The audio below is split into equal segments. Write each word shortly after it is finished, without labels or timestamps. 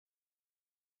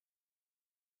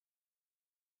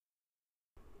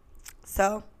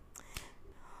So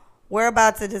we're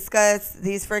about to discuss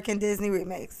these freaking Disney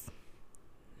remakes.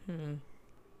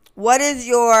 What is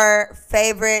your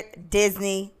favorite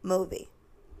Disney movie?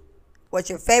 What's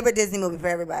your favorite Disney movie for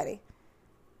everybody?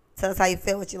 Tell us how you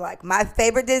feel, what you like. My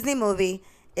favorite Disney movie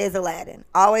is Aladdin.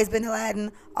 Always been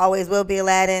Aladdin. Always will be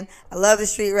Aladdin. I love the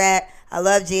Street Rat. I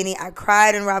love Genie. I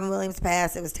cried when Robin Williams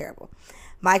passed. It was terrible.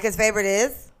 Micah's favorite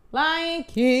is? Lion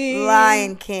King.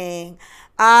 Lion King.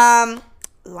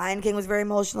 Lion King was very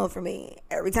emotional for me.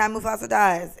 Every time Mufasa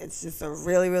dies, it's just a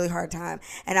really, really hard time.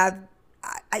 And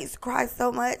I used to cry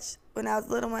so much when I was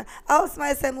a little one. Oh,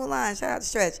 somebody said Mulan. Shout out to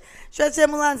Stretch. Stretch said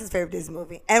Mulan's his favorite Disney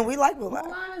movie. And we like Mulan.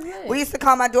 Mulan is lit. We used to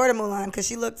call my daughter Mulan because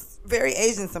she looks very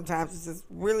Asian sometimes. It's just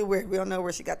really weird. We don't know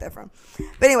where she got that from.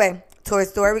 But anyway, Toy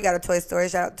Story. We got a Toy Story.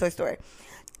 Shout out to Toy Story.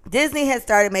 Disney has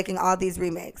started making all these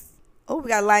remakes. Oh, we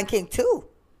got Lion King 2.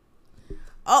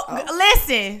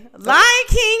 Listen. Lion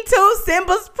King 2,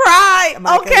 Simba's Pride.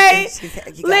 Okay.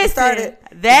 Listen.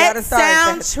 That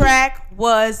soundtrack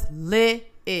was lit.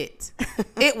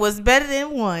 It was better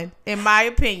than 1, in my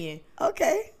opinion.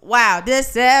 Okay. Wow,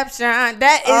 Deception.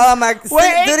 That is my,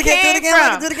 where do it again,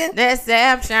 from. Do it again.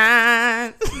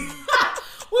 Deception.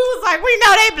 We was like, we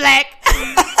know they black.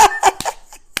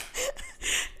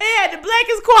 They had the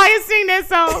blackest choir sing that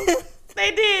song.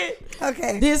 They did.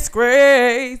 Okay.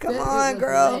 Disgrace. Come on,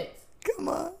 girl. Lit. Come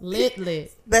on.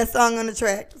 Lit. Best song on the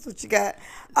track. That's what you got.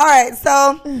 All right,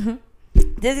 so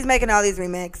Disney's making all these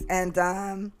remakes,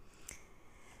 and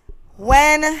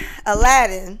when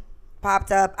Aladdin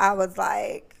popped up, I was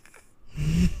like,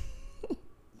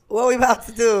 what are we about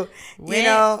to do? You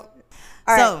know?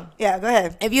 All right. So, yeah, go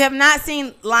ahead. If you have not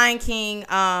seen Lion King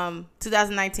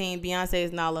 2019,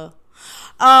 Beyonce's Nala,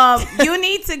 you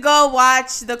need to go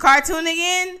watch the cartoon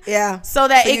again. Yeah. So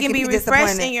that it can be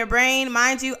refreshed in your brain.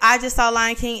 Mind you, I just saw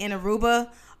Lion King in Aruba.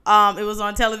 It was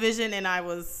on television and I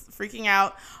was freaking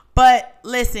out. But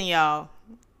listen, y'all,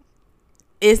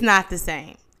 it's not the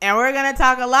same. And we're going to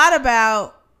talk a lot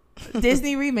about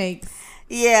Disney remakes.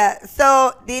 Yeah.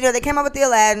 So, they came up with the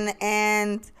Aladdin,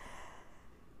 and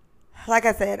like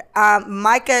I said,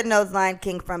 Micah knows Lion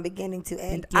King from beginning to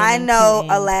end. I know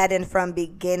Aladdin from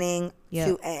beginning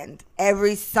to end.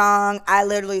 Every song, I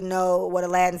literally know what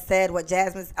Aladdin said, what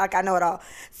Jasmine, like I know it all.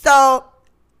 So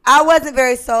I wasn't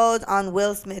very sold on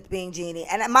Will Smith being Genie.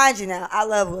 And mind you now, I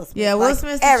love Will Smith. Yeah, Will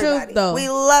Smith's the truth, though. We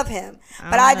love him.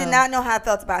 But I did not know how I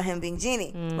felt about him being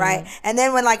Genie, right? And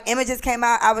then when Images came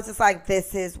out, I was just like,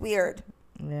 this is weird.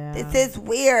 Yeah. This is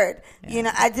weird.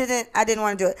 Yeah. I didn't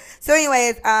want to do it. So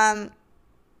anyways,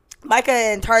 Micah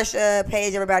and Tarsha,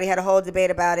 Paige, everybody had a whole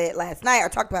debate about it last night, or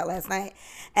talked about it last night.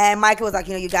 And Micah was like,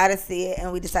 you got to see it.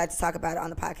 And we decided to talk about it on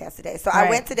the podcast today. So I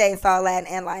went today and saw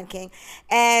Aladdin and Lion King.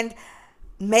 And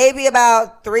maybe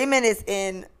about 3 minutes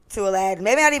into Aladdin,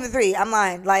 maybe not even 3, I'm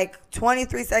lying,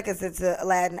 23 seconds into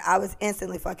Aladdin, I was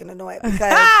instantly fucking annoyed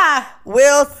because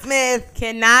Will Smith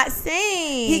cannot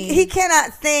sing. He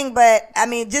cannot sing, but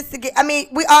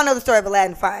we all know the story of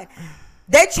Aladdin, fine.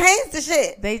 They changed the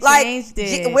shit. They changed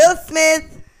it. Will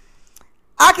Smith,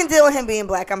 I can deal with him being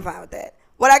black. I'm fine with that.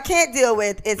 What I can't deal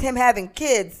with is him having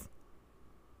kids.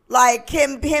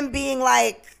 Him being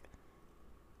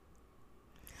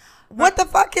what the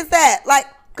fuck is that?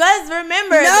 Because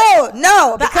remember.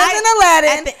 No. Because in Aladdin.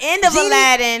 At the end of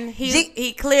Aladdin,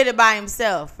 he cleared it by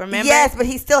himself. Remember? Yes, but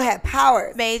he still had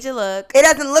powers. Major look. It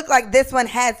doesn't look like this one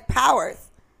has powers.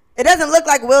 It doesn't look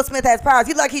like Will Smith has powers.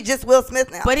 He look like he's just Will Smith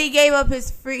now. But he gave up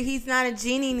his free. He's not a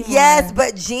genie anymore. Yes,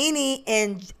 but Genie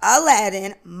in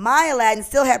Aladdin, my Aladdin,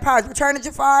 still had powers. Return of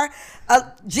Jafar,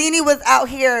 Genie was out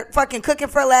here fucking cooking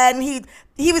for Aladdin.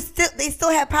 He was still. They still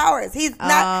had powers. He's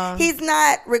not. He's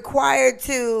not required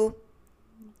to.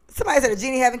 Somebody said a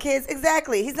genie having kids.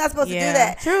 Exactly. He's not supposed to do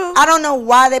that. True. I don't know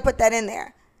why they put that in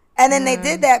there. And then they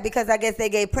did that because I guess they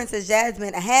gave Princess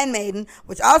Jasmine a handmaiden,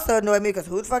 which also annoyed me because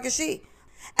who the fuck is she?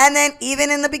 And then even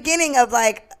in the beginning of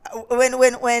when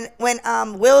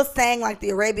Will sang the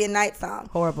Arabian Nights song.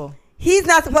 Horrible. He's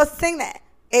not supposed to sing that.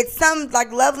 It's some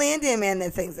lovely Indian man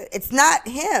that sings it. It's not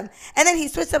him. And then he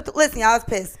switched up to, listen, y'all, I was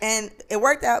pissed. And it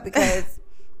worked out because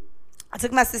I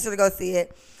took my sister to go see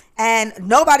it. And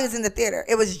nobody was in the theater.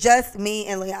 It was just me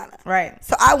and Liana. Right.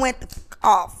 So I went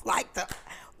off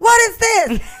what is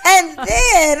this? And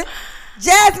then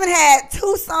Jasmine had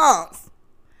 2 songs.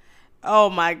 Oh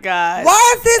my God.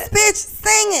 Why is this bitch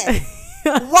singing?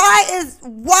 why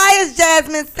is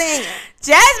Jasmine singing?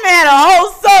 Jasmine had a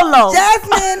whole solo.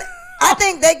 Jasmine, I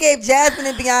think they gave Jasmine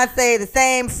and Beyonce the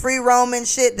same free roaming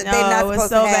shit that they're not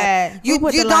supposed to have. Bad. You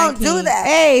don't do that.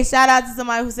 Hey, shout out to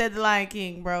somebody who said the Lion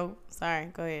King, bro. Sorry,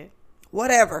 go ahead.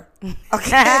 whatever.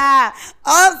 Okay.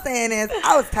 All I'm saying is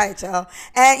I was tight, y'all.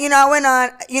 And, I went on,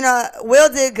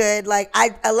 Will did good. Like,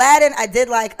 Aladdin, I did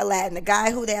like Aladdin. The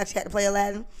guy who they actually had to play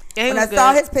Aladdin. Yeah, when I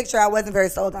saw his picture, I wasn't very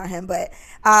sold on him, but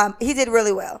he did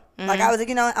really well. Mm-hmm. Like, I was like,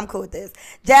 I'm cool with this.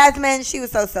 Jasmine, she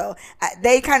was so.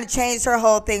 They kind of changed her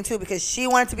whole thing, too, because she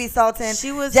wanted to be Sultan.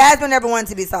 Jasmine never wanted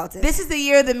to be Sultan. This is the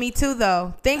year of the Me Too,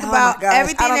 though. Think about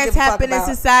everything that's happened in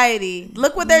society.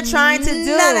 Look what they're trying to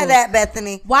do. None of that,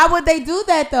 Bethany. Why would they do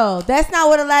that, though? That's not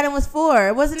what Aladdin was for.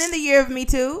 It wasn't in the year of Me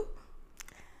Too.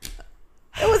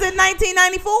 It was in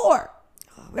 1994.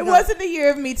 It wasn't the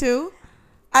year of Me Too.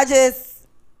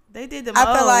 They did the most.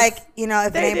 I feel like,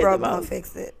 if it ain't broke, don't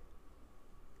fix it.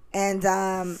 And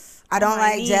I don't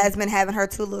like Jasmine having her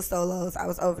 2 little solos. I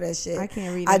was over that shit. I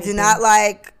can't read I do not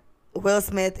like Will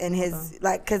Smith and his,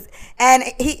 and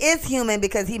he is human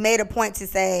because he made a point to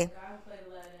say,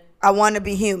 I want to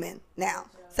be human now.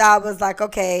 So I was like,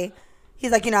 okay.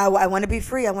 He's like, I want to be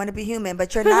free. I want to be human.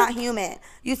 But you're not human.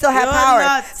 You still have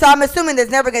power. So I'm assuming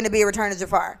there's never going to be a Return of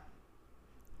Jafar.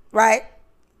 Right?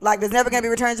 Like, there's never going to be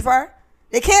a Return of Jafar?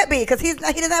 It can't be because he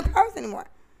doesn't have powers anymore.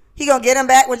 He gonna get him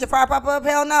back when Jafar pop up?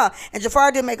 Hell no. And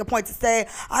Jafar did make a point to say,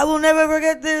 I will never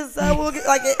forget this. I will get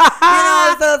like it.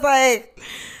 So it's like,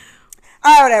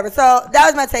 all right, whatever. So that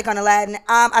was my take on Aladdin.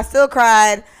 I still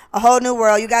cried. A Whole New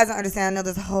World. You guys don't understand. I know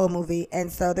there's a whole movie, and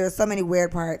so there's so many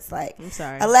weird parts. Like, I'm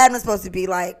sorry. Aladdin was supposed to be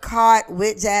like caught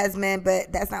with Jasmine,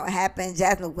 but that's not what happened.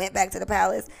 Jasmine went back to the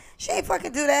palace. She ain't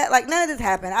fucking do that. Like, none of this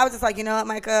happened. I was just like, you know what,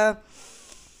 Micah.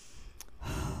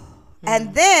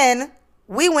 And then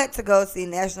we went to go see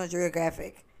National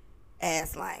Geographic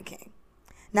as Lion King.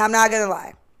 Now, I'm not going to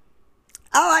lie.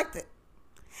 I liked it.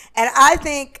 And I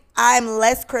think I'm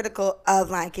less critical of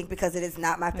Lion King because it is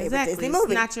not my favorite Disney movie.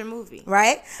 It's not your movie.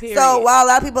 Right? Period. So while a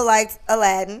lot of people liked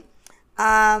Aladdin,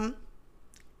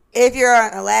 if you're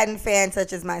an Aladdin fan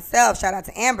such as myself, shout out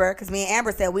to Amber, because me and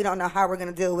Amber said we don't know how we're going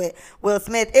to deal with Will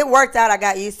Smith. It worked out. I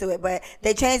got used to it. But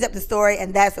they changed up the story,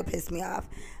 and that's what pissed me off.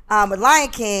 With Lion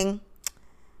King,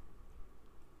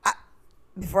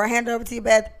 before I hand it over to you,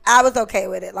 Beth, I was okay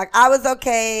with it. Like, I was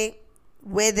okay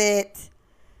with it.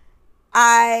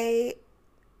 I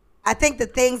think the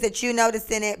things that you noticed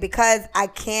in it, because I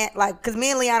can't, like, because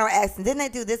me and Leon were asking, didn't they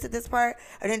do this at this part?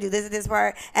 Or didn't do this at this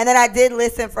part? And then I did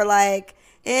listen for, like,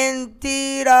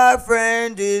 indeed our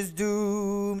friend is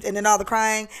doomed. And then all the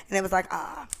crying. And it was like,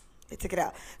 they took it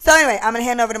out. So anyway, I'm going to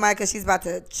hand over to Mike because she's about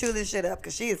to chew this shit up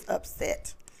because she is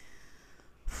upset.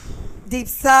 Deep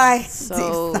sigh.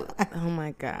 So, deep sigh. Oh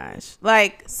my gosh.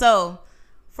 Like, so,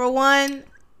 for one,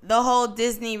 the whole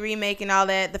Disney remake and all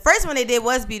that, the first one they did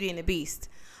was Beauty and the Beast.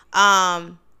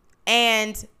 And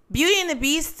Beauty and the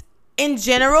Beast, in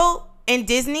general, in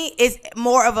Disney, is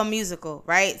more of a musical,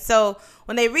 right? So,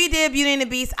 when they redid Beauty and the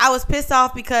Beast, I was pissed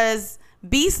off because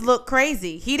Beast looked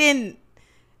crazy. He didn't.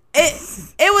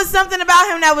 It was something about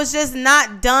him that was just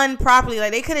not done properly.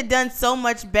 Like, they could have done so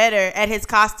much better at his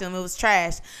costume. It was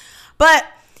trash. But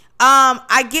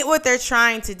I get what they're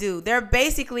trying to do. They're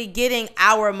basically getting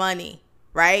our money,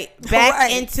 right,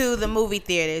 back into the movie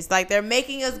theaters. Like, they're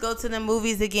making us go to the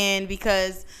movies again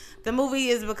because the movie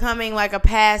is becoming like a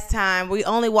pastime. We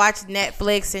only watch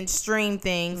Netflix and stream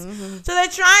things. Mm-hmm. So they're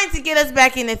trying to get us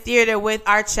back in the theater with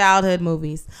our childhood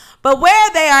movies. But where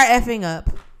they are effing up,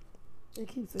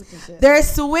 they're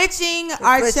switching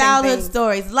our childhood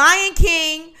stories. Lion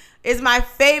King is my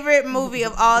favorite movie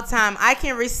of all time. I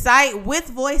can recite with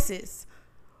voices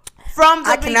from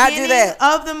the beginning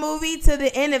of the movie to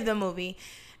the end of the movie.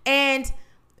 And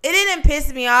it didn't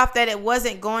piss me off that it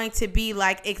wasn't going to be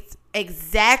like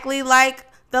exactly like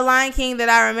the Lion King that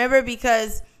I remember,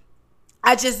 because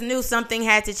I just knew something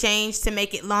had to change to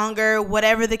make it longer,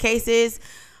 whatever the case is.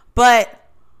 But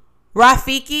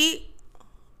Rafiki,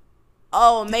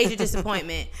 major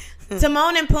disappointment.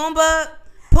 Timon and Pumbaa.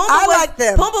 I like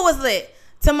them. Pumbaa was lit.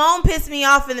 Timon pissed me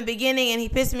off in the beginning, and he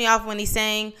pissed me off when he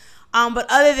sang. But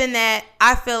other than that,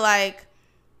 I feel like,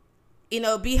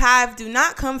 Beehive, do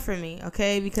not come for me,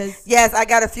 okay? Because yes, I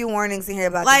got a few warnings in here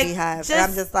about the Beehive. And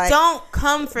I'm just like, don't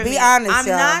come for me. Be honest, I'm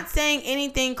not saying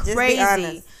anything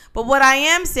crazy. But what I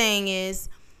am saying is,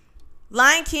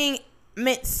 Lion King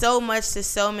meant so much to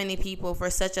so many people for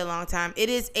such a long time. It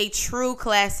is a true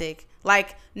classic.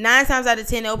 Like, 9 times out of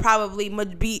 10, it'll probably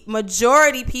be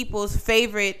majority people's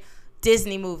favorite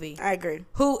Disney movie. I agree.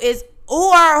 Who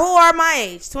are my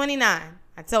age, 29.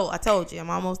 I told you,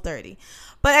 I'm almost 30.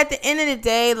 But at the end of the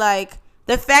day, like,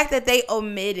 the fact that they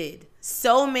omitted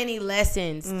so many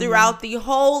lessons throughout the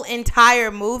whole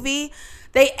entire movie,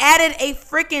 they added a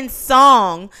freaking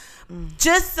song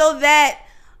just so that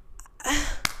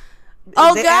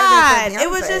Oh God, it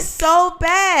was just so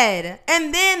bad.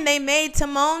 And then they made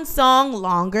Timon's song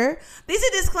longer. These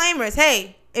are disclaimers.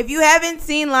 Hey, if you haven't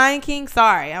seen Lion King,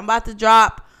 sorry, I'm about to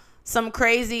drop some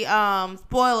crazy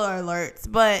spoiler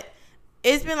alerts, but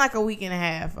it's been like a week and a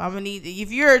half. I'm gonna need,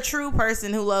 if you're a true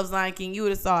person who loves Lion King, you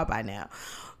would have saw it by now.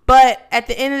 But at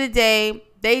the end of the day,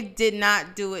 they did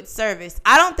not do it service.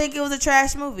 I don't think it was a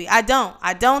trash movie. I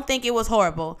don't think it was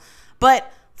horrible.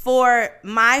 But for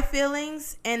my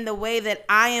feelings and the way that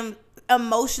I am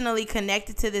emotionally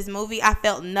connected to this movie, I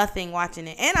felt nothing watching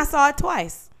it. And I saw it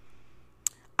twice.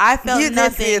 I felt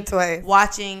nothing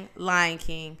watching Lion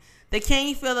King. The Can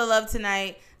You Feel the Love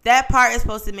Tonight, that part is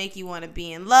supposed to make you want to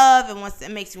be in love. And once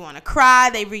it makes you want to cry,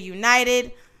 they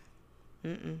reunited.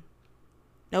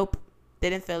 Nope.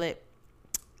 Didn't feel it.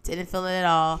 Didn't feel it at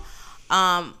all.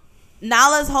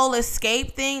 Nala's whole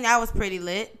escape thing, that was pretty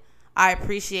lit. I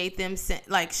appreciate them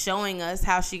like showing us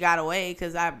how she got away,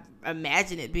 because I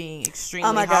imagine it being extremely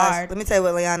hard. Oh my gosh, let me tell you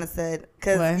what Liana said,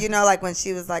 because you know, like when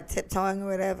she was like tiptoeing or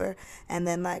whatever, and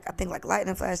then like I think like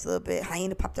lightning flashed a little bit,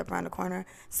 hyena popped up around the corner,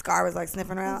 Scar was like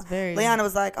sniffing around. Liana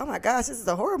was like, oh my gosh, this is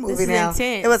a horror movie now.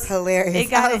 Intense. It was hilarious. It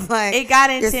got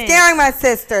intense. You're scaring my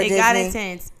sister. It Disney. Got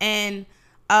intense. And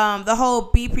the whole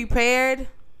be prepared.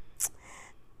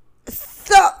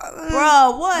 So,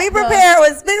 bro, what? Be prepared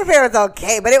was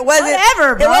okay, but it wasn't.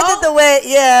 Whatever, bro. It wasn't the way.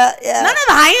 Yeah. None of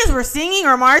the hyenas were singing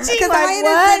or marching. Because the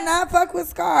hyenas did not fuck with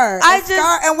Scar.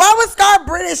 And why was Scar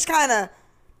British? Kind of.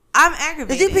 I'm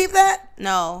aggravated. Did you peep that?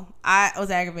 No, I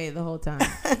was aggravated the whole time.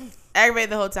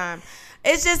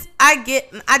 It's just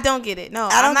I don't get it. No,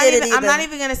 I'm not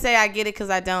even gonna say I get it, because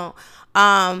I don't.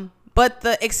 But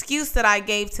the excuse that I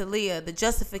gave to Leah, the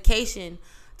justification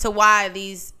to why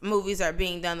these movies are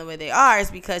being done the way they are,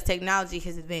 is because technology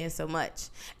has advanced so much,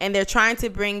 and they're trying to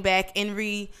bring back and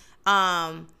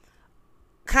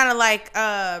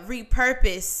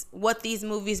repurpose what these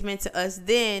movies meant to us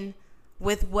then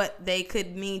with what they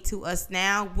could mean to us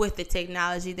now with the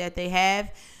technology that they have,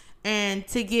 and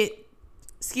to get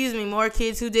more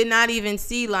kids who did not even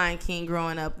see Lion King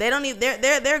growing up. They don't even,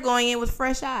 they're going in with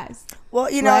fresh eyes. Well,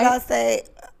 you know what I'll say,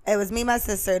 it was me, my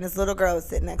sister, and this little girl was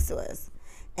sitting next to us.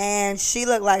 And she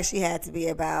looked like she had to be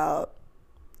about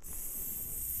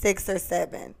 6 or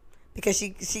 7, because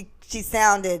she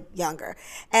sounded younger.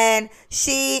 And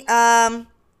she was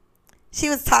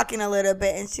talking a little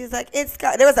bit, and she was like, "It's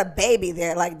Scar." There was a baby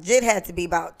there, like Jid had to be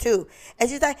about 2, and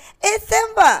she's like, "It's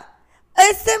Simba,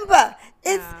 it's Simba."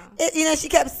 She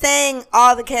kept saying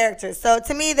all the characters. So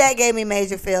to me, that gave me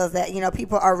major feels that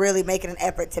people are really making an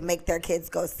effort to make their kids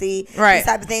go see these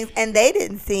type of things, and they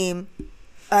didn't seem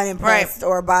unimpressed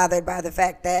or bothered by the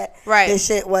fact that this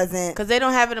shit wasn't, because they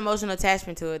don't have an emotional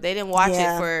attachment to it. They didn't watch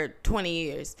it for 20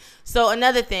 years. So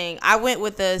another thing, I went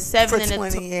with a 7 and a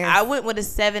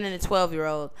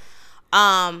 12-year-old.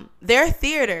 They're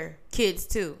theater kids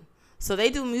too, so they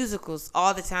do musicals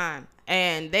all the time,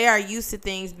 and they are used to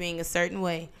things being a certain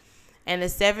way. And the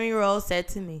 7-year-old said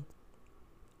to me,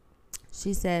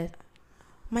 she said,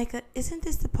 "Micah, isn't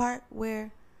this the part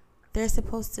where they're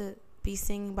supposed to be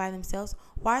singing by themselves?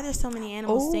 Why are there so many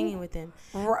animals singing with them?"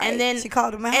 Right. And then she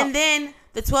called them out. And then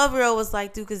the 12-year-old was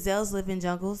like, "Do gazelles live in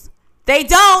jungles?" They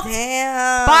don't.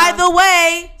 Damn. By the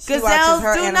way, gazelles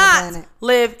do not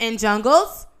live in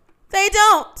jungles. They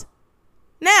don't.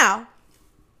 Now,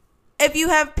 if you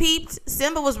have peeped,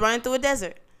 Simba was running through a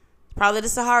desert, probably the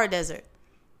Sahara Desert.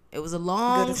 It was a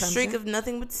long streak of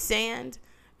nothing but sand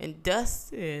and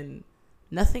dust and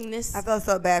nothingness. I felt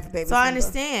so bad for baby Simba. I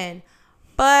understand.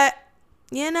 But,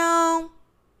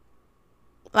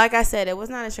 like I said, it was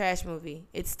not a trash movie.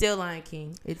 It's still Lion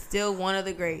King. It's still one of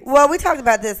the greats. Well, we talked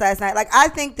about this last night. Like, I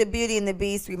think the Beauty and the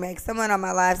Beast remake, someone on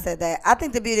my live said that. I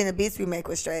think the Beauty and the Beast remake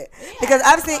was straight. Yeah, because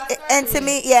I've seen, and to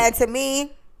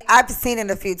me, I've seen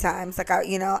it a few times. Like,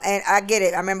 and I get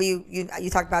it. I remember you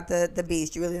talked about the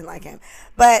Beast. You really didn't like him.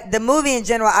 But the movie in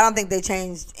general, I don't think they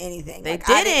changed anything. They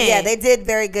didn't. Yeah, they did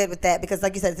very good with that, because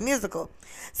like you said, it's a musical.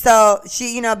 So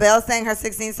she, Belle sang her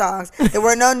 16 songs. There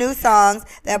were no new songs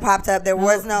that popped up. There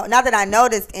was not that I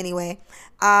noticed anyway.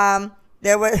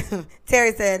 There was,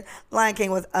 Terry said Lion King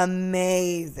was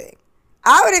amazing.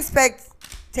 I would expect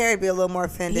Terry to be a little more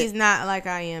offended. He's not like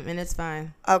I am, and it's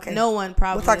fine. Okay. No one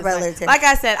probably. We'll talk about it later, Terry. Like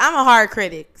I said, I'm a hard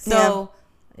critic, so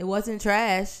it wasn't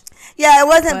trash. Yeah, it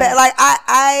wasn't bad.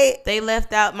 Like they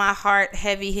left out my heart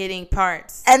heavy hitting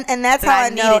parts. And that's how I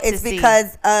know it's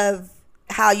because of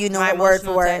how you know it word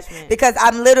for word, because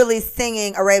I'm literally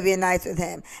singing Arabian Nights with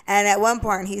him. And at one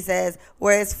point he says,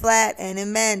 where it's flat and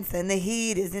immense and the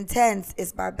heat is intense,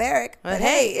 it's barbaric, but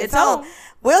hey, it's home.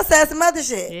 Will said some other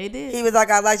shit. Yeah, he did. He was like,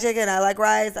 I like chicken, I like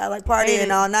rice, I like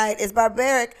partying all night, it's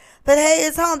barbaric, but hey,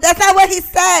 it's home. That's not what he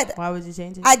said. Why would you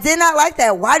change it? I did not like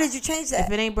that. Why did you change that?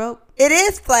 If it ain't broke, it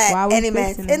is flat and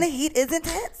immense and the heat is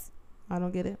intense. I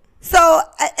don't get it. So,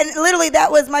 and literally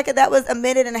that was, Micah, that was a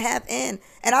minute and a half in,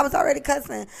 and I was already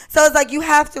cussing. So it's like, you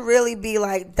have to really be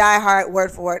like diehard,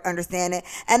 word for word, understand it.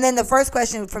 And then the first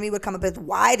question for me would come up is,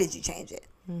 why did you change it?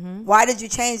 Mm-hmm. Why did you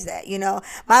change that? You know,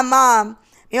 my mom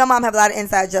have a lot of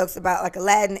inside jokes about like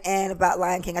Aladdin and about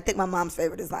Lion King. I think my mom's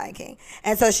favorite is Lion King.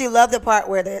 And so she loved the part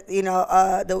where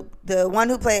the one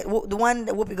who played, the one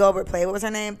that Whoopi Goldberg played, what was her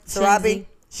name? Sarabi?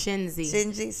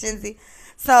 Shinzi.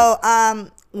 So,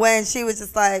 when she was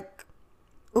just like,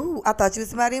 ooh, I thought you was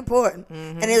somebody important.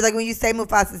 Mm-hmm. And it was like, when you say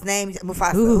Mufasa's name,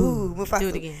 Mufasa. Do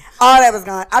it again. All that was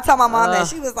gone. I told my mom that.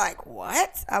 She was like,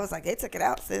 what? I was like, they took it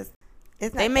out, sis.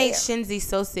 They made Shinzi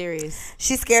so serious.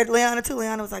 She scared Leona too.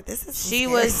 Leona was like, this is She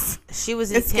was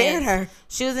intense. It scared her.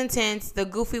 She was intense. The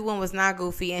goofy one was not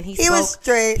goofy, and he was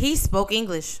straight. He spoke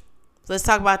English. So let's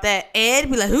talk about that. Ed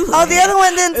be like, ooh. Oh, the other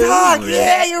one didn't talk.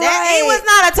 Yeah, you're right. He was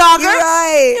not a talker. You're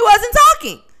right. He wasn't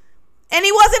talking. And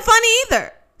he wasn't funny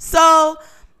either. So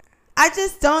I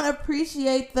just don't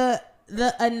appreciate the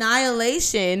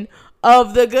annihilation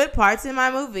of the good parts in my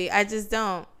movie. I just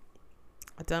don't.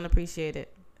 I don't appreciate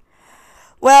it.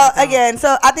 Well, again,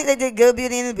 so I think they did good,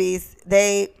 Beauty and the Beast.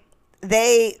 They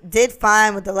did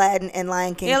fine with Aladdin and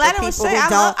Lion King. Yeah, Aladdin was straight.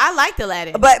 I liked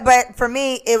Aladdin. But for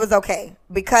me, it was okay.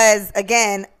 Because,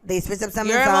 again, they switched up some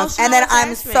of the songs. And then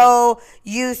I'm so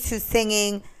used to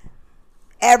singing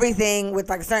everything with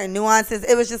like certain nuances.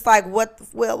 It was just like, what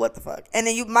the fuck? And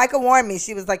then Micah warned me.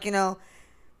 She was like, Will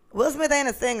Smith ain't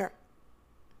a singer,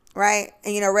 right?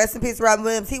 And rest in peace, Robin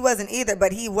Williams. He wasn't either,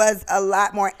 but he was a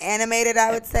lot more animated, I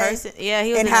would say. Yeah,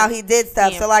 he was. And how he did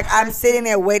stuff. So like, I'm sitting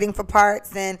there waiting for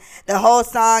parts, and the whole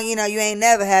song, you ain't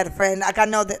never had a friend. Like, I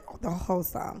know that the whole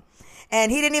song. And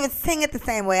he didn't even sing it the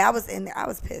same way. I was in there. I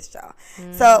was pissed, y'all.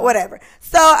 So, whatever.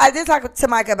 So, I did talk to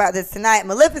Micah about this tonight.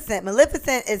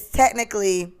 Maleficent is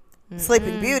technically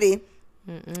Sleeping Beauty.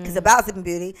 It's about Sleeping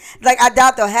Beauty. Like, I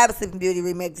doubt they'll have a Sleeping Beauty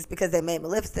remake just because they made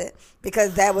Maleficent,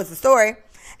 because that was the story.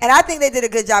 And I think they did a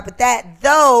good job with that,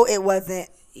 though it wasn't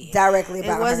directly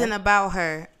about her. It wasn't about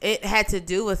her. It had to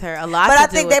do with her. A lot but to I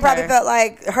do think with they probably her. felt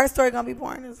like her story going to be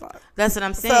boring as fuck. That's what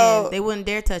I'm saying. So, they wouldn't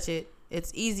dare touch it.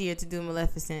 It's easier to do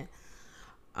Maleficent.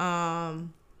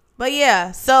 But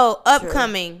yeah, so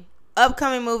upcoming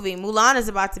movie, Mulan is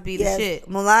about to be the shit.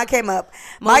 Mulan came up.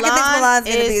 Micah thinks Mulan's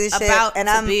gonna be the shit, and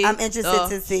I'm interested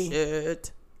to see.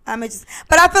 Shit. I'm interested,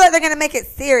 but I feel like they're gonna make it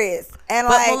serious. And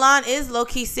but Mulan is low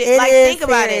key serious. Like, think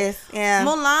about it. Yeah,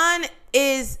 Mulan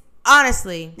is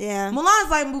honestly. Yeah, Mulan is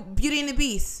like Beauty and the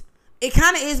Beast. It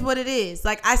kind of is what it is.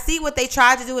 Like, I see what they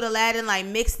tried to do with Aladdin, like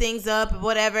mix things up,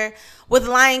 whatever. With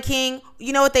Lion King,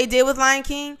 you know what they did with Lion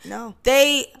King? No,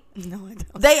 I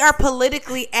don't. They are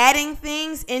politically adding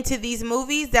things into these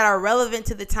movies that are relevant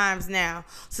to the times now,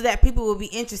 so that people will be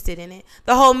interested in it.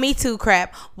 The whole Me Too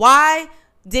crap. Why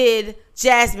did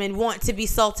Jasmine want to be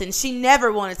Sultan? She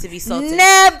never wanted to be Sultan.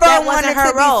 That wasn't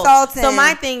her role. Sultan. So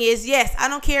my thing is, yes, I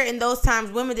don't care. In those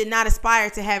times, women did not aspire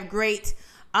to have great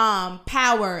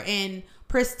power and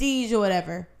prestige or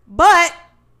whatever. But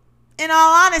in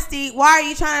all honesty, why are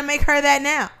you trying to make her that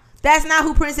now? That's not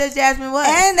who Princess Jasmine was.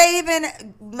 And they even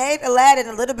made Aladdin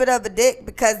a little bit of a dick,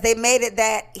 because they made it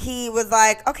that he was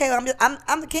like, okay, I'm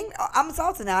the king. I'm a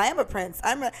sultan now. I am a prince.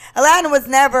 Aladdin was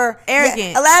never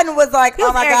arrogant. Yeah, Aladdin was like,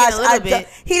 oh my gosh,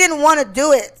 he didn't want to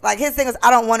do it. Like, his thing was,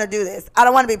 I don't want to do this. I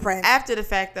don't want to be prince. After the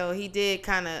fact, though, he did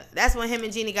kind of. That's when him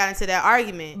and Genie got into that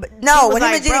argument. But no, when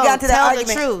him and Genie got into that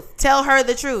argument, tell the truth. Tell her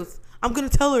the truth. I'm going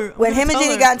to tell her. When him and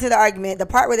Genie got into the argument, the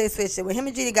part where they switched it, when him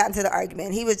and Genie got into the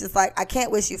argument, he was just like, I can't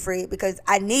wish you free, because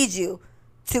I need you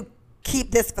to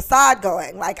keep this facade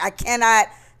going. Like, I cannot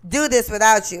do this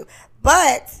without you.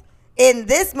 But in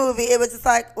this movie, it was just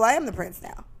like, well, I am the prince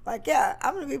now. Like, yeah,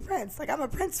 I'm going to be prince. Like, I'm a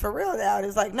prince for real now. And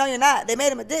it's like, no, you're not. They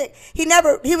made him a dick. He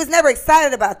was never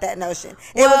excited about that notion.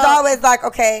 It was always like,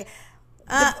 okay,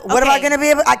 what am I going to be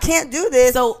able? I can't do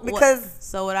this because.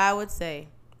 So what I would say,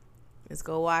 let's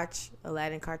go watch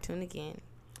Aladdin cartoon again,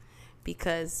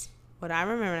 because what I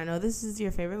remember, I know this is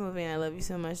your favorite movie and I love you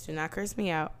so much, do not curse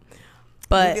me out,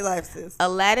 but movie life, sis.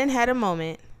 Aladdin had a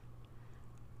moment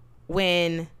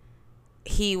when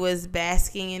he was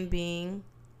basking in being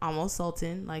almost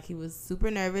sultan, like he was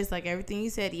super nervous, like everything you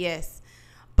said, yes,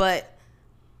 but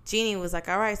Genie was like,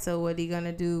 all right, so what are you going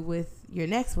to do with your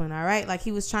next one? All right. Like,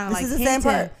 he was trying to this is the same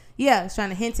part. Yeah, trying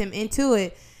to hint him into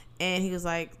it. And he was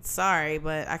like, sorry,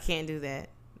 but I can't do that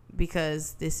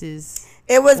because this is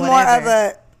It was whatever. More of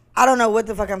a, I don't know what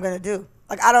the fuck I'm going to do.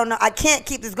 Like, I don't know. I can't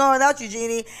keep this going without you,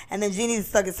 Genie. And then Genie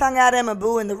stuck his tongue at him, and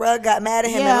Boo and the rug got mad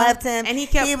at him and left him. And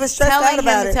he was stressed out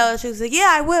about it. Tell her, she was like,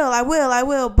 yeah, I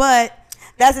will. But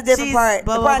that's a different part.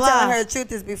 The part telling her the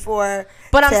truth is before.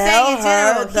 But I'm saying in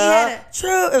general, he had a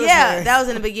truth. Yeah, that was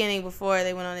in the beginning before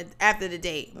they went on it after the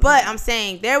date. But I'm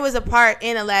saying there was a part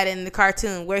in Aladdin, the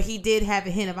cartoon, where he did have a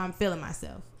hint of I'm feeling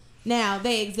myself. Now,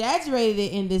 they exaggerated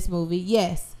it in this movie,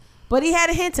 yes. But he had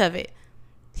a hint of it.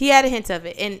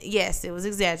 And yes, it was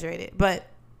exaggerated. But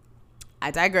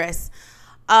I digress.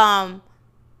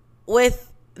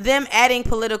 With them adding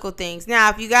political things. Now,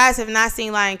 if you guys have not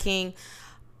seen Lion King,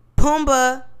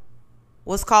 Pumbaa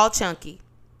was called Chunky.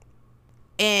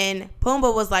 And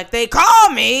Pumbaa was like, they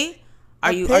call me.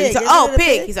 Are you pig?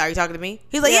 He's like, are you talking to me?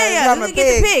 He's like, yeah, let me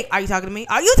get the pig. Are you talking to me?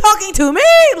 Are you talking to me?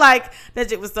 Like, that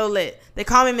shit was so lit. They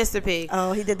call me Mr. Pig.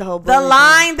 Oh, he did the whole The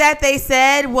line that they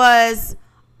said was,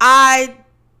 I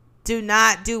do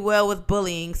not do well with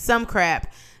bullying. Some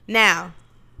crap. Now,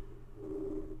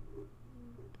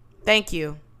 thank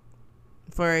you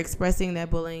for expressing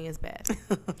that bullying is bad.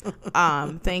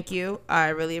 Thank you. I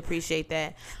really appreciate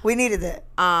that. We needed that.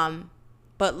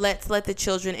 But let's let the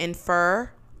children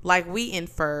infer, like we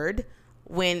inferred,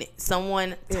 when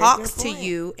someone talks to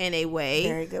you in a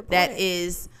way that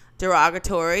is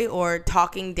derogatory or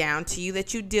talking down to you,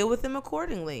 that you deal with them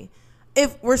accordingly.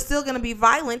 If we're still going to be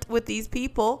violent with these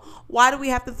people, why do we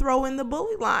have to throw in the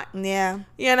bully line? Yeah.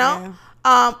 You know?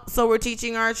 Yeah. So we're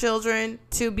teaching our children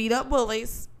to beat up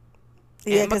bullies.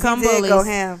 Yeah, because he did go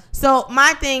ham. So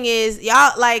my thing is,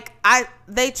 y'all, like,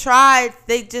 they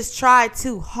just tried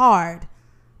too hard.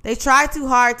 They tried too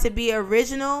hard to be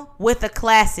original with a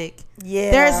classic.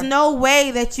 Yeah. There's no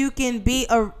way that you can be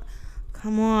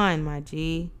come on, my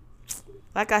G.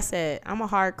 Like I said, I'm a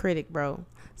hard critic, bro.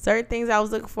 Certain things I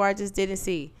was looking for, I just didn't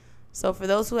see. So for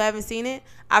those who haven't seen it,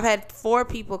 I've had 4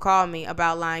 people call me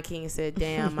about Lion King and said,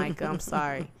 damn, Micah, I'm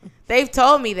sorry. They've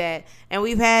told me that. And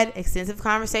we've had extensive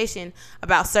conversation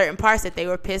about certain parts that they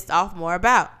were pissed off more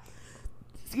about.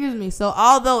 Excuse me. So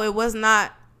although it was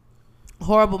not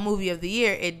horrible movie of the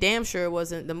year, it damn sure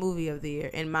wasn't the movie of the year,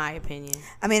 in my opinion.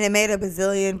 I mean, it made a $1.2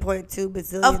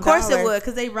 billion. Of course it would,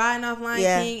 because they riding off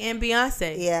Lion King and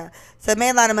Beyonce. Yeah. So it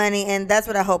made a lot of money, and that's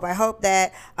what I hope. I hope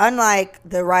that, unlike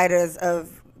the writers of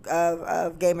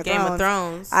Game of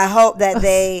Thrones, I hope that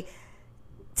they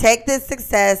take this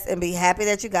success and be happy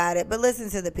that you got it, but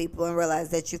listen to the people and realize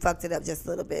that you fucked it up just a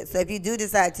little bit. So if you do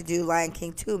decide to do Lion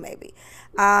King 2, maybe,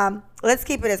 let's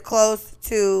keep it as close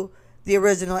to the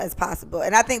original as possible.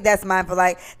 And I think that's mindful.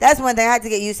 Like, that's one thing I had to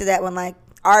get used to, that when, like,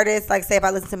 artists, like, say if I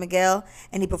listen to Miguel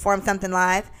and he performed something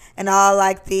live and all,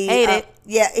 like, the hate it.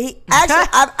 Yeah, he actually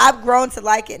I've grown to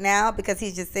like it now because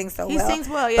he just sings so well. He sings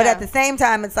well, yeah. But at the same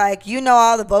time, it's like, you know,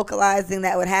 all the vocalizing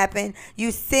that would happen. You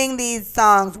sing these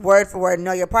songs word for word,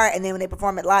 know your part, and then when they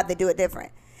perform it live, they do it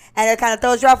different. And it kind of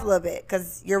throws you off a little bit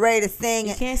because you're ready to sing.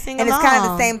 You can't sing and along. It's kind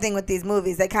of the same thing with these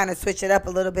movies. They kind of switch it up a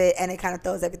little bit, and it kind of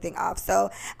throws everything off. So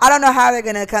I don't know how they're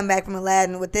going to come back from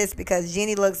Aladdin with this, because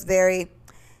Genie looks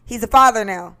he's a father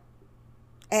now.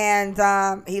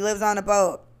 And he lives on a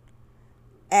boat.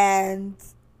 And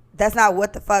that's not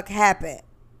what the fuck happened.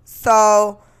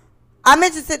 So I'm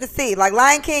interested to see. Like,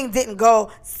 Lion King didn't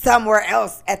go somewhere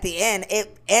else at the end.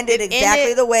 It ended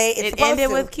exactly the way it's supposed to. It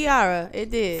ended with Kiara.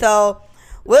 It did. So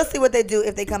we'll see what they do,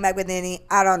 if they come back with any.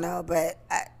 I don't know, but,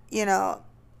 you know.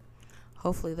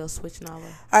 Hopefully they'll switch Nala.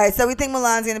 All right, so we think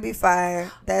Mulan's going to be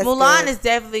fire. Mulan is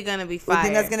definitely going to be fire. We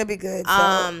think that's going to be good.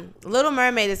 So. Little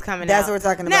Mermaid is coming out. That's what we're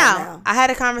talking about now. I had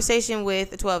a conversation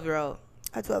with a 12-year-old.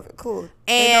 A 12-year-old, cool.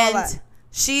 And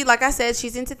she, like I said,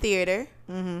 she's into theater.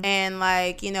 Mm-hmm. And,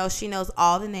 like, you know, she knows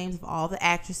all the names of all the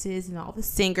actresses and all the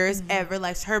singers ever.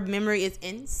 Like, her memory is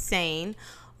insane.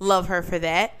 Love her for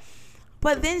that.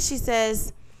 But then she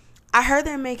says, I heard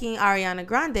they're making Ariana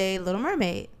Grande Little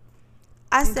Mermaid.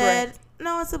 I said,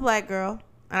 no, it's a black girl.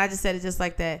 And I just said it just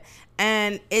like that.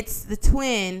 And it's the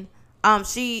twin.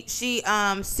 She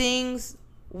sings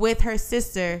with her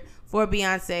sister for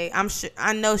Beyonce.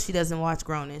 I know she doesn't watch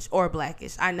Grownish or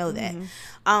Blackish. I know that.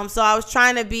 Mm-hmm. So I was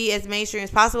trying to be as mainstream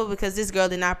as possible, because this girl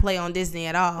did not play on Disney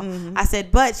at all. Mm-hmm. I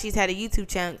said, but she's had a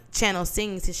YouTube channel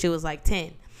singing since she was like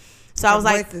 10. So I was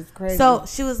like, so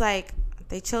she was like,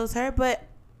 they chose her, but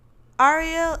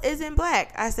Ariel isn't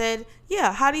black. I said,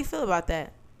 yeah, how do you feel about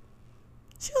that?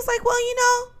 She was like, well, you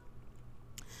know,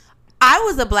 I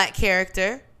was a black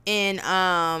character in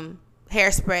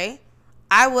Hairspray.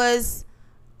 I was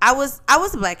I was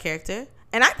a black character,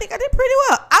 and I think I did pretty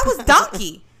well. I was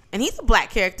Donkey, and he's a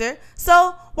black character,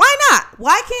 so why not?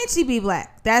 Why can't she be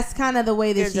black? That's kind of the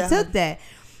way that she took that.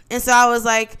 And so I was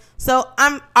like,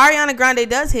 Ariana Grande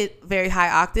does hit very high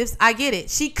octaves. I get it.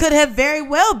 She could have very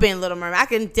well been Little Mermaid. I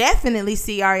can definitely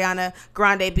see Ariana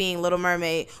Grande being Little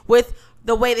Mermaid with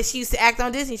the way that she used to act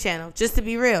on Disney Channel, just to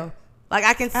be real. Like,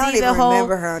 I can see I don't even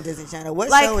remember her on Disney Channel. What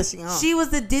show was she on? She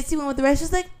was the ditzy one with the red. She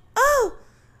was like, oh,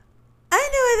 I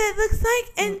know what that looks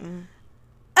like. And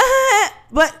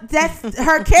but that's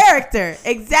her character.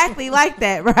 Exactly like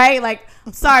that, right? Like,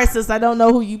 sorry, sis, I don't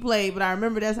know who you played, but I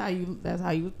remember that's how you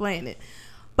was playing it.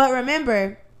 But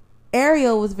remember,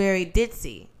 Ariel was very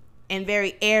ditzy and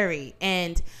very airy,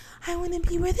 and I want to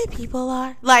be where the people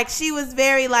are. Like, she was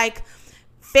very like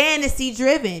fantasy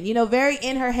driven, very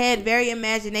in her head, very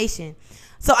imagination.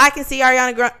 So I can see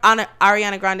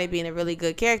Ariana Grande being a really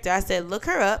good character. I said, look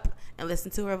her up and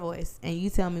listen to her voice, and you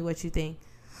tell me what you think.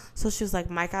 So she was like,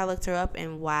 Mike, I looked her up,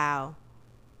 and wow,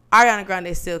 Ariana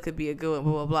Grande still could be a good one,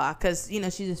 blah, blah, blah. Because, she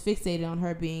just fixated on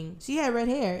her she had red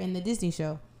hair in the Disney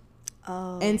show.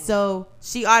 Oh. And so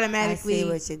she automatically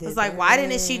was like, why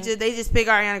didn't they just pick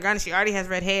Ariana Grande? She already has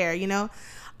red hair,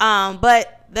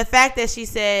 But the fact that she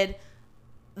said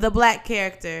the black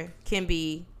character can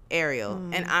be Ariel,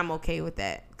 and I'm okay with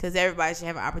that. Because everybody should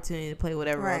have an opportunity to play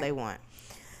whatever role they want.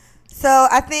 So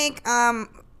I think...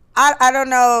 I don't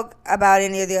know about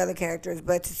any of the other characters,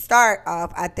 but to start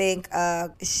off, I think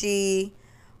she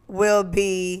will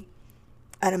be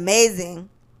an amazing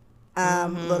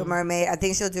Little Mermaid. I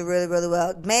think she'll do really, really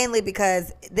well, mainly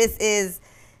because this is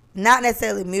not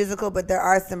necessarily musical, but there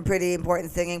are some pretty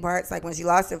important singing parts. Like when she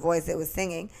lost her voice, it was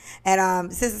singing.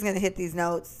 And Sister's going to hit these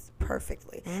notes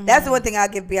perfectly. That's the one thing I'll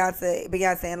give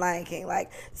Beyonce and Lion King.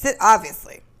 Like,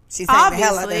 obviously. She sang the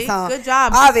hell out of that song. Good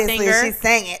job, obviously, singer. She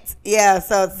sang it. Yeah,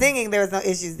 so singing, there was no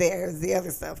issues there. It was the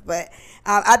other stuff. But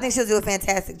I think she'll do a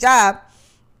fantastic job.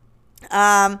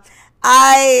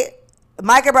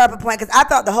 Micah brought up a point because I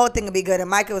thought the whole thing would be good. And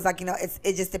Micah was like,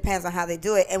 it just depends on how they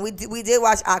do it. And we did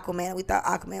watch Aquaman. We thought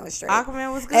Aquaman was straight.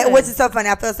 Aquaman was good. Which is so funny.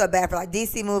 I feel so bad for like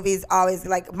DC movies always,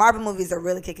 like Marvel movies are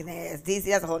really kicking their ass. DC,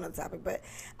 that's a whole nother topic. But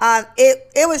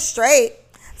it was straight.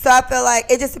 So I feel like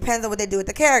it just depends on what they do with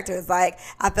the characters. Like,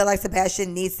 I feel like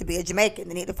Sebastian needs to be a Jamaican.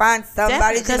 They need to find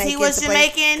somebody Jamaican. Because he was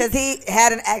Jamaican. Because he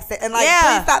had an accent. And,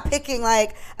 please stop picking,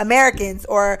 Americans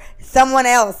or someone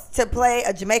else to play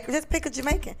a Jamaican. Just pick a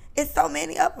Jamaican. It's so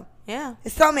many of them. Yeah.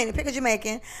 It's so many. Pick a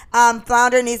Jamaican.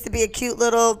 Flounder needs to be a cute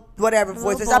little whatever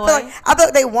voice. I feel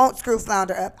like they won't screw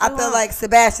Flounder up. I feel like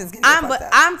Sebastian's going to get fucked up.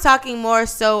 I'm talking more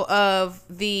so of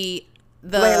the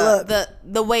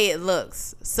way it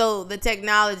looks. So the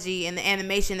technology and the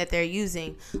animation that they're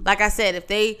using. Like I said, if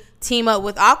they team up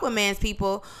with Aquaman's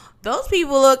people, those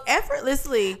people look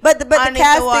effortlessly. But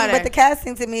the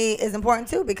casting to me is important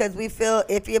too, because we feel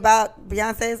iffy about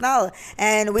Beyonce's Nala,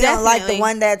 and we don't like the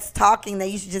one that's talking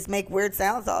that you should just make weird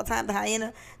sounds all the time. The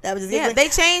hyena that was just they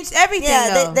changed everything.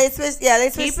 Yeah, they switched. Yeah, they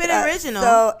switched. Keep it original.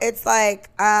 So it's like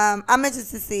I'm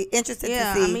interested to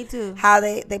see me too. how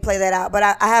they play that out. But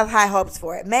I have high hopes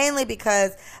for it, mainly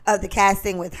because of the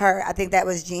casting with her. I think that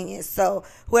was genius. So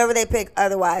whoever they pick,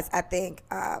 otherwise, I think.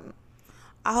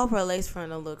 I hope her lace front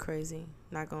don't look crazy.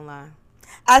 Not gonna lie.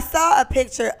 I saw a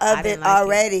picture of it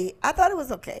already. I thought it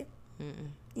was okay. Mm-mm.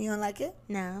 You don't like it?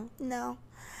 No.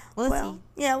 We'll see.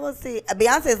 Yeah, we'll see.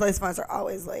 Beyonce's lace fronts are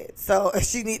always laid, so if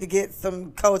she need to get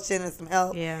some coaching and some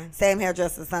help, same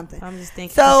hairdresser or something. I'm just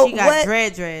thinking. So she got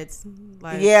dreads.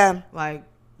 Like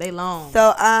they long.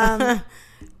 So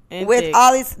with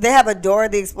all these, they have a Dora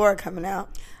the Explorer coming out.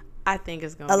 I think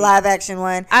it's gonna be a live action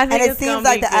one. And it seems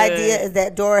like the idea is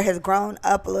that Dora has grown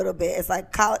up a little bit. It's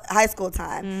like high school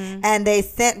time, and they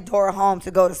sent Dora home to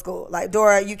go to school. Like,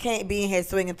 Dora, you can't be in here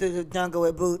swinging through the jungle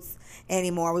with boots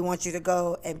anymore. We want you to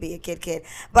go and be a kid.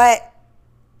 But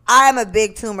I'm a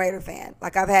big Tomb Raider fan.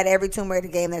 Like, I've had every Tomb Raider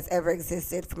game that's ever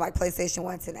existed from like PlayStation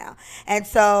 1 to now. And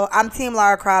so I'm Team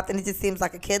Lara Croft, and it just seems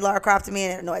like a kid Lara Croft to me,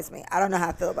 and it annoys me. I don't know how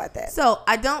I feel about that. So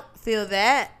I don't feel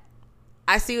that.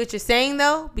 I see what you're saying,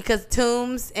 though, because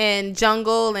tombs and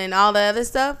jungle and all the other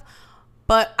stuff.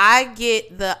 But I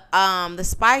get the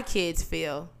Spy Kids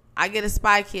feel. I get a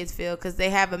Spy Kids feel because they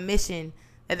have a mission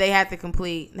that they have to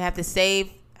complete. They have to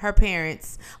save her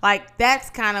parents. Like, that's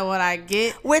kind of what I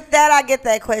get. With that, I get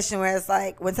that question where it's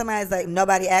like, when somebody's like,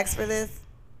 nobody asked for this.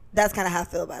 That's kind of how I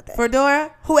feel about that. For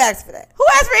Dora? Who asked for that? Who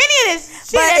asked for any of this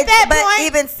shit at that point? But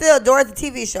even still, Dora's a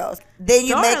TV show. Then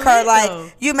you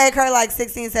make her like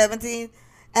 16, 17.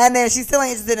 And then she's still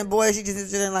ain't interested in boys. She's just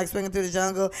interested in like swinging through the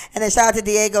jungle. And then shout out to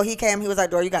Diego. He came. He was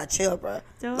like, Dora, you got to chill, bro.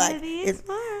 Dora like, the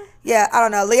Explorer. Yeah, I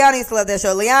don't know. Liana used to love that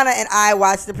show. Liana and I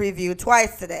watched the preview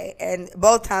twice today, and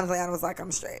both times Liana was like,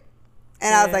 I'm straight.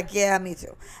 And I was like, yeah, me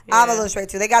too. Yeah. I'm a little straight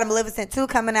too. They got a Maleficent 2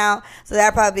 coming out, so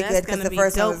that'll probably be good because the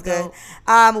first one was good.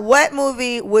 What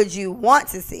movie would you want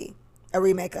to see a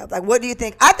remake of? Like, what do you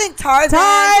think? I think Tarzan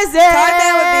would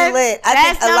be lit.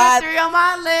 That's number 3 on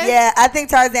my list. Yeah, I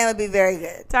think Tarzan would be very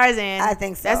good. Tarzan. I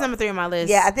think so. That's number 3 on my list.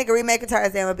 Yeah, I think a remake of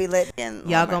Tarzan would be lit.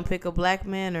 Y'all gonna pick a black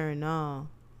man or no?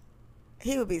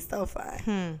 He would be so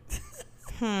fine.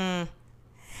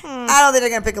 I don't think they're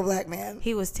gonna pick a black man.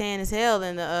 He was tan as hell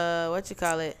in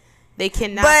the They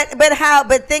cannot. But how?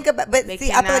 But think about. But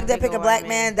see, I feel like they pick a black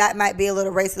man. That might be a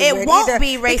little racist. It won't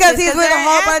be racist because he's with a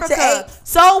whole bunch of apes.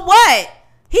 So what?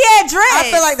 He had dreads.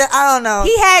 I feel like that. I don't know.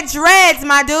 He had dreads,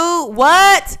 my dude.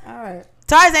 What? All right.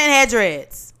 Tarzan had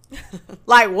dreads.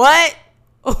 Like what?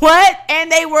 What?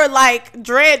 And they were like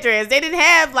dreads. They didn't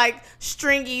have like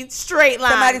stringy straight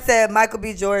lines. Somebody said Michael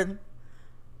B. Jordan.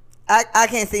 I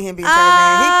can't see him being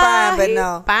Tarzan. He's fine, but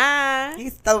no. Fine.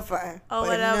 He's so fine. Oh,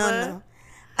 whatever. No.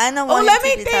 I know why. Let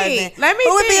me think.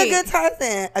 Who would be a good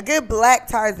Tarzan? A good black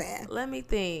Tarzan. Let me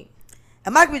think.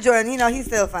 And Michael B. Jordan, he's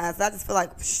still fine. So I just feel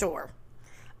like, sure.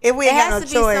 If we ain't got no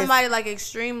choice. It has to be somebody like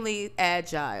extremely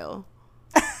agile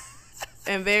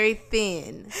and very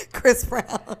thin. Chris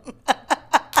Brown.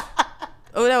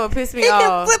 Oh, that would piss me off. He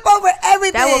can flip over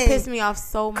everything. That would piss me off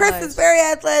so much. Chris is very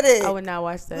athletic. I would not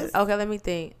watch that. Okay, let me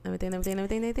think.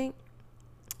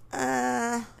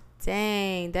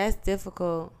 Dang, that's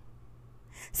difficult.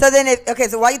 So then,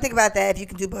 so while you think about that, if you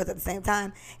can do both at the same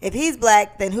time, if he's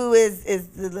black, then who is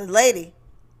the lady?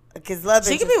 His love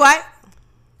interest. She could be white.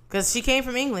 Because she came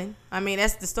from England. I mean,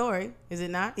 that's the story, is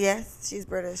it not? Yes, she's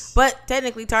British. But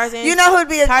technically, Tarzan. You know who'd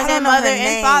be Tarzan's mother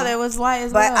and father was white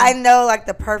as well. But I know like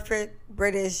the perfect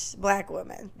British black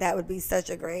woman. That would be such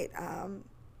a great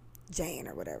Jane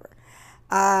or whatever.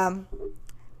 I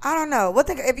don't know.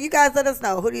 If you guys let us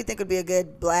know, who do you think would be a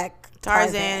good black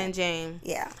Tarzan and Jane?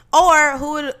 Yeah. Or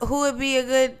who would be a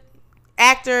good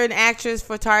actor and actress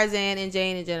for Tarzan and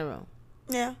Jane in general?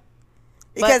 Yeah.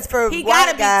 Because for he white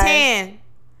gotta guys, be tan.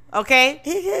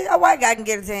 Okay? A white guy can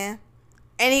get a tan.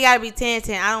 And he gotta be tan.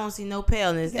 I don't see no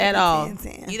paleness at all.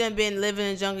 Tan. You done been living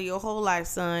in the jungle your whole life,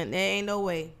 son. There ain't no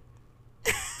way.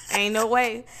 Ain't no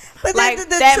way. But like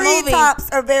the tree tops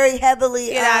are very heavily.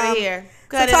 Get out of here.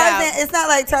 Cut so Tarzan, it out. It's not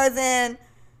like Tarzan.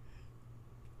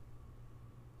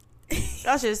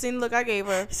 Y'all should have seen the look I gave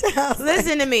her.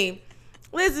 Listen to me.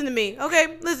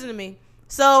 Okay, listen to me.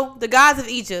 So the gods of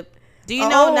Egypt. Do you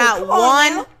know not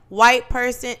one white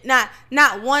person, not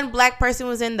one black person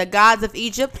was in the gods of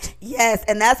Egypt? Yes,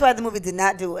 and that's why the movie did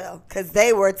not do well, because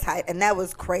they were tight, and that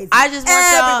was crazy.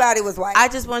 Everybody was white. I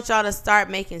just want y'all to start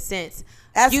making sense.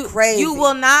 That's crazy. You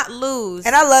will not lose.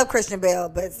 And I love Christian Bale,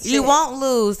 but shit. You won't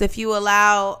lose if you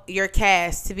allow your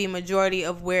cast to be majority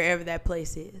of wherever that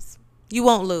place is. You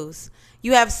won't lose.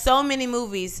 You have so many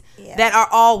movies that are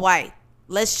all white.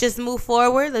 Let's just move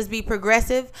forward. Let's be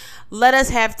progressive. Let us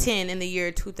have 10 in the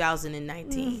year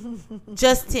 2019.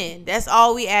 Just 10. That's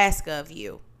all we ask of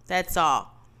you. That's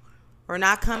all. We're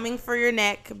not coming for your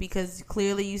neck because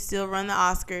clearly you still run the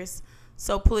Oscars.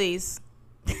 So please,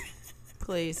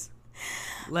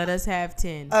 let us have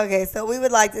 10. Okay, so we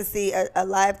would like to see a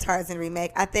live Tarzan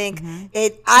remake. I think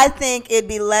it'd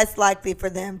be less likely for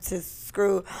them to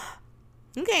screw.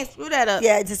 You can't screw that up.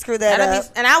 Yeah, just screw that up.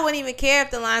 And I wouldn't even care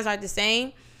if the lines are the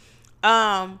same.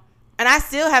 And I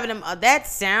still have them. That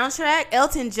soundtrack,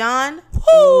 Elton John.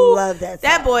 Whoo, love that song.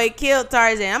 That boy killed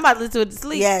Tarzan. I'm about to listen to it to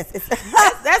sleep. Yes,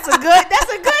 that's a good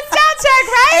soundtrack,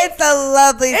 right? It's a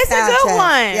lovely. It's soundtrack. a good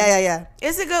one. Yeah.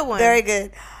 It's a good one. Very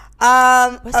good.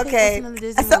 Okay.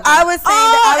 So I was saying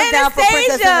that I was down for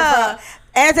Princess and the Frog.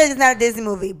 Anastasia's not a Disney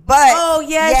movie, but it's not.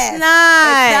 It's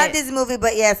not a Disney movie,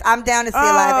 but yes, I'm down to see a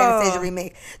live Anastasia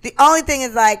remake. The only thing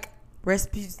is like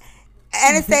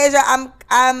Anastasia,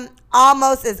 I'm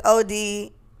almost as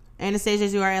OD. Anastasia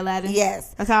as you are Aladdin.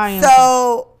 Yes, that's how I am.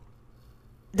 So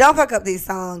don't fuck up these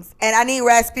songs, and I need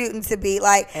Rasputin to be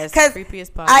like as creepy as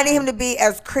possible. I need him to be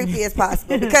as creepy as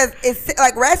possible because it's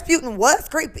like Rasputin was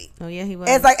creepy. Oh yeah, he was.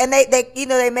 It's like, and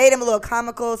they made him a little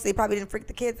comical, so he probably didn't freak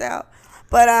the kids out.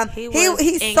 But he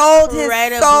sold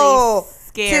his soul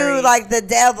to like the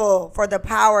devil for the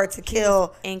power to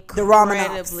kill the Romanovs.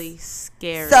 Incredibly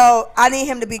scary. So I need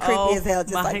him to be creepy as hell,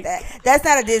 just like that. That's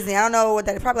not a Disney. I don't know what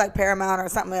that is. Probably like Paramount or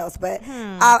something else. But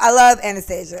I love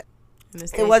Anastasia.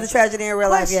 It was a tragedy in real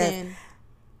life. Yes.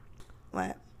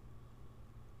 What?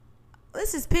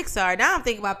 This is Pixar. Now I'm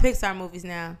thinking about Pixar movies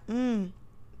now.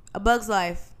 A Bug's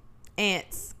Life,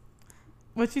 Ants.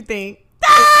 What you think?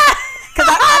 Because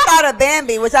I thought of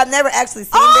Bambi, which I've never actually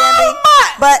seen Bambi.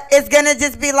 But it's gonna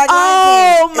just be like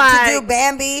Lion King. To do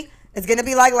Bambi, it's gonna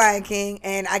be like Lion King,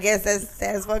 and I guess that's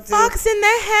sad as fuck too. Fox and the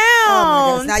Hound.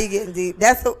 Oh my gosh, now you're getting deep.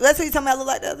 That's what you told me I look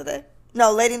like the other day.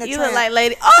 No, Lady and the Tramp. You look like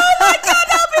Lady. Oh my God,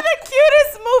 that would be the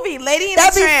cutest movie, Lady and the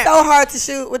Tramp. That'd be so hard to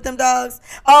shoot with them dogs.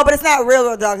 Oh, but it's not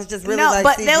real dogs. It's just really like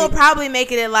but CG. they will probably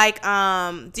make it like.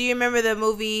 Do you remember the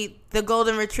movie The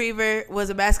Golden Retriever was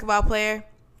a basketball player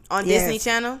on Disney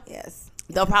Channel? Yes.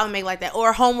 They'll probably make like that,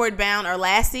 or Homeward Bound or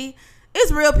Lassie.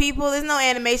 It's real people. There's no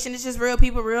animation. It's just real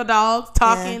people, real dogs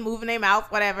talking, moving their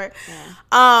mouth, whatever.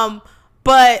 Yeah.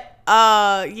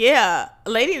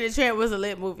 Lady and the Tramp was a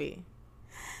lit movie.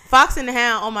 Fox and the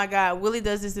Hound. Oh my God, Willie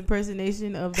does this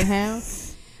impersonation of the hound.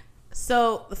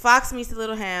 So the fox meets the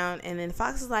little hound, and then the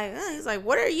fox is like, he's like,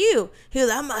 "What are you?" He was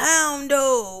like, "I'm a hound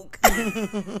dog."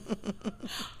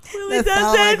 Willie does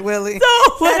that like Willie. So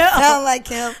well. That sound like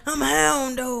him. I'm a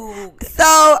hound dog.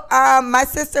 So my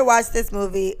sister watched this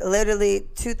movie literally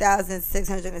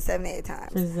 2,678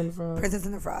 times. Princess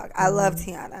and the Frog. I love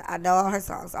Tiana. I know all her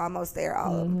songs, almost there,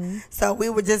 all of them. So we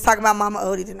were just talking about Mama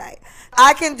Odie tonight.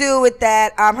 I can do with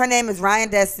that. Her name is Ryan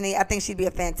Destiny. I think she'd be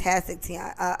a fantastic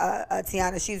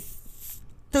Tiana. She's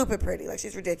stupid pretty, like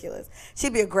she's ridiculous.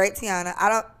 She'd be a great Tiana.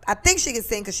 I think she could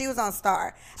sing because she was on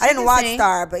Star. I didn't watch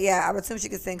Star, but yeah, I would assume she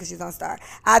could sing because she's on Star.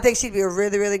 I think she'd be a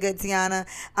really, really good Tiana.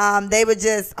 They would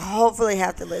just hopefully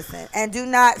have to listen and do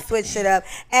not switch shit up.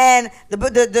 And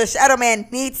the Shadow Man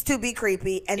needs to be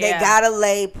creepy, and they gotta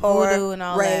lay poor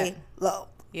Ray low.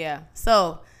 Yeah.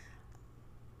 So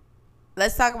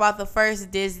let's talk about the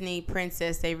first Disney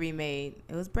princess they remade.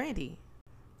 It was Brandy.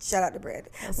 Shout out to Brad.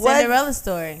 Cinderella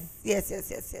story. Yes.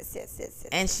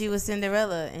 And she was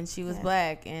Cinderella, and she was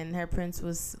black, and her prince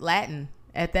was Latin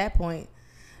at that point.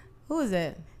 Who was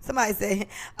that? Somebody say,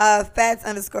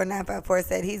 Fats_954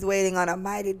 said he's waiting on a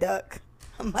Mighty Duck.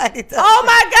 A Mighty Duck. Oh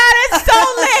my God, it's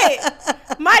so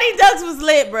lit. Mighty Ducks was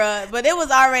lit, bruh, but it was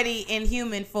already in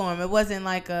human form. It wasn't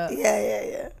like a.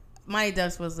 Yeah. Mighty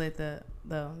Ducks was lit though.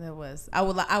 That was. I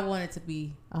wanted to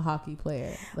be a hockey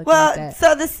player. Well, like that.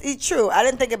 So this is true. I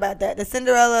didn't think about that. The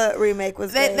Cinderella remake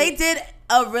was. They did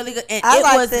a really good. And it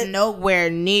was nowhere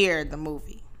near the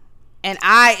movie. And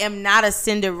I am not a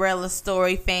Cinderella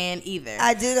story fan either.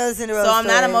 I do know the Cinderella. So I'm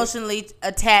not emotionally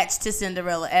attached to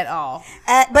Cinderella at all.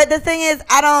 But the thing is,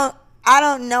 I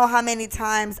don't know how many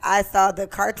times I saw the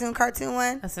cartoon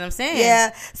one. That's what I'm saying.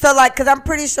 Yeah. So, because I'm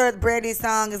pretty sure Brandy's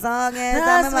song, as long as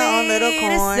I'm in my own little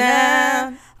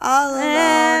corner, all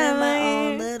alone in my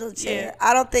own little chair. Yeah.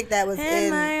 I don't think that was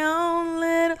in my own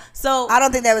little. So I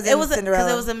don't think that was in Cinderella.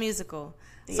 Because it was a musical.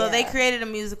 So they created a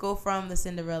musical from the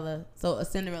Cinderella. So a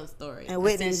Cinderella story. And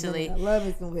Whitney, essentially. I love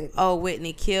it from Whitney. Oh,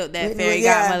 Whitney killed that fairy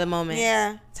godmother moment.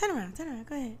 Yeah. Turn around. Go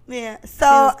ahead. Yeah.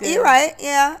 So you're right.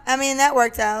 Yeah. I mean, that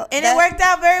worked out. And it worked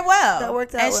out very well. That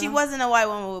worked out. And she wasn't a white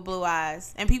woman with blue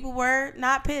eyes. And people were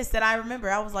not pissed that I remember.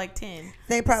 I was like 10.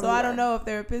 They probably. So I don't know if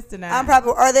they were pissed or not.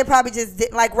 Or they probably just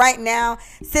did. Like right now,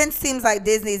 since seems like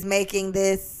Disney's making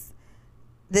this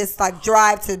like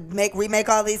drive to remake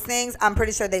all these things, I'm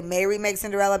pretty sure they may remake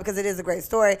Cinderella because it is a great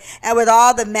story. And with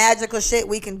all the magical shit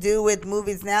we can do with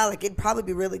movies now, like it'd probably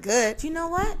be really good. Do you know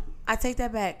what? I take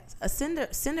that back.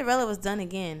 Cinderella was done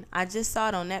again. I just saw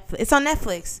it on Netflix. It's on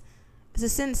Netflix.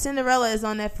 Cinderella is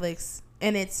on Netflix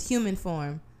in its human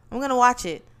form. I'm gonna watch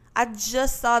it. I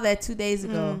just saw that 2 days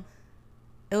ago.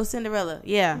 It was Cinderella.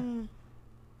 Yeah.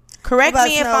 Correct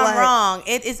me if I'm wrong.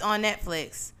 It is on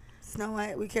Netflix. Snow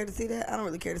White, we care to see that? I don't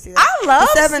really care to see that. I love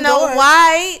Snow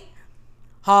White.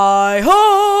 Hi ho!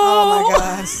 Oh my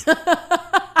gosh!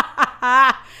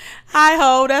 Hi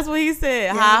ho! That's what he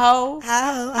said. Yeah. Hi ho!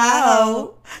 Hi ho! Hi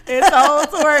ho! It's all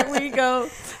to work. We go.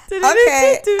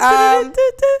 Okay.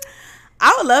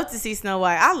 I would love to see Snow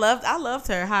White. I loved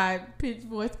her high pitched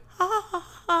voice.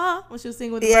 When she was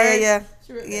singing with the birds.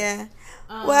 Yeah.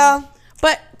 Well.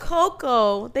 But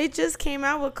Coco, they just came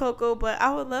out with Coco, but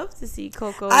I would love to see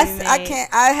Coco. I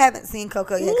haven't seen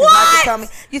Coco yet. What?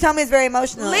 You told me it's very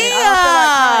emotional. Leah!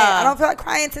 I don't feel like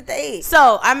crying today.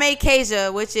 So I made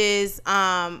Kasia, which is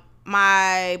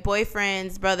my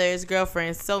boyfriend's brother's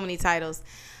girlfriend. So many titles.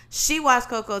 She watched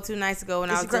Coco 2 nights ago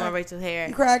when I was doing Rachel's hair.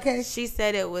 You cried, Kay? She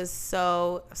said it was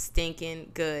so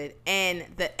stinking good, and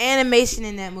the animation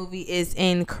in that movie is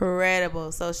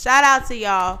incredible. So shout out to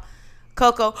y'all.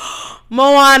 Coco,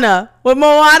 Moana. Would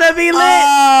Moana be lit?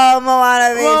 Oh,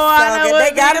 Moana be so good.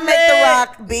 They gotta make The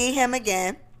Rock be him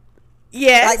again.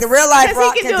 Yes, like the real life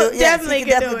Rock can do it. Yes, he can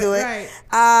definitely do it. Right.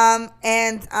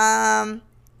 And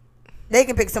they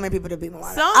can pick so many people to be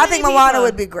Moana. I think Moana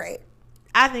would be great.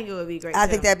 I think it would be great. I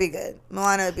think that'd be good.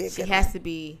 Moana would be a good. She has to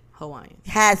be Hawaiian.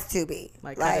 Has to be.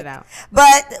 Like cut it out.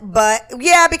 But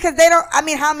yeah, because they don't. I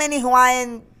mean, how many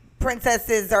Hawaiian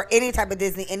princesses or any type of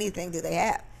Disney anything do they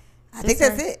have? I think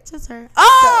that's it. Just her.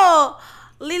 Oh,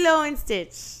 Lilo and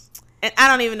Stitch. And I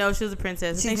don't even know if she was a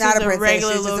princess. She's not a princess.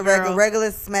 She's just a regular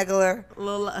smegular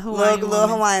little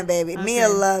Hawaiian baby. Okay. Mia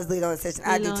loves Lilo and Stitch.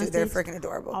 I do too. They're freaking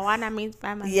adorable. Oh, that means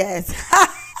family. Yes.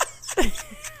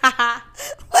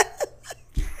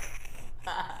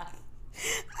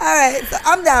 All right, so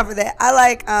I'm down for that. I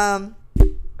like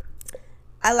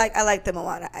the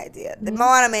Moana idea. The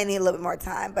Moana may need a little bit more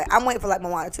time, but I'm waiting for like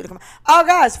Moana 2 to come out. Oh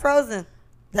gosh, Frozen.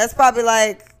 That's probably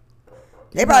like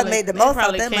they probably made the most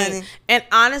of that money. And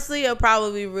honestly, it'll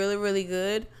probably be really, really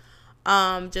good.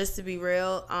 Just to be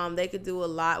real, they could do a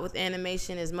lot with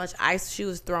animation. As much ice she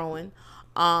was throwing,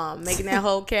 making that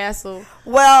whole castle.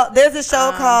 Well, there's a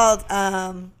show called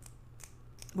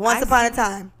Once Upon a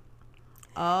Time.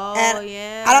 Oh, and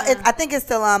yeah. I think it's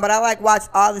still on, but I like watched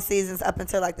all the seasons up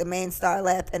until like the main star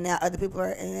left, and now other people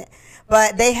are in it.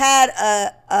 But they had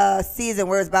a season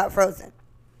where it was about Frozen.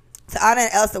 So Anna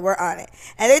and Elsa were on it,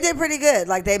 and they did pretty good.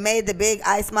 Like they made the big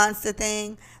ice monster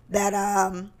thing that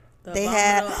they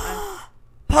had.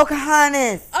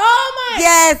 Pocahontas. Oh my!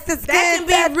 Yes, that can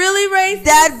be really racist.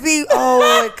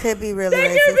 It could be really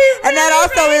racist. And that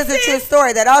also is a true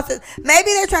story. That also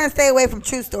maybe they're trying to stay away from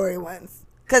true story ones.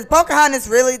 Because Pocahontas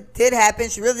really did happen.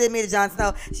 She really did meet a Jon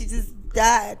Snow. She just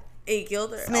died. He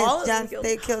killed her.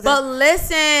 They killed her. But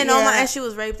listen, and she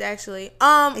was raped actually.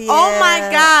 Oh my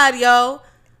God, yo.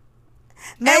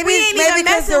 Maybe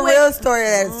because the real story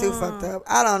that is too fucked up.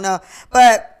 I don't know,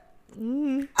 but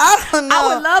I don't know.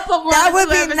 I would love Pocahontas. That would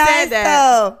be nice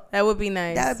though. That would be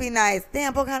nice. That would be nice.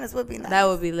 Damn, Pocahontas would be nice. That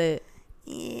would be lit.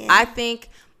 Yeah. I think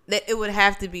that it would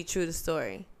have to be true to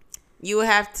story. You would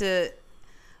have to.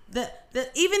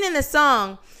 Even in the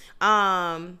song,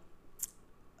 the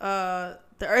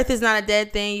earth is not a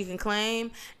dead thing you can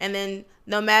claim, and then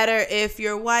no matter if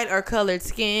you're white or colored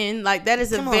skin, like that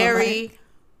is very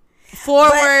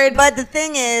forward. But the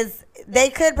thing is, they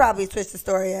could probably switch the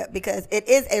story up because it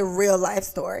is a real life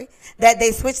story that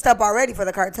they switched up already for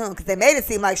the cartoon because they made it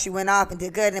seem like she went off and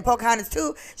did good. And Pocahontas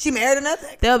too, she married another.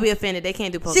 They'll be offended. They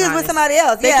can't do Pocahontas. She was with somebody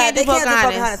else. They can't do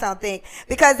Pocahontas. I don't think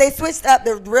because they switched up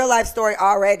the real life story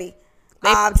already.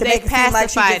 To make it seem like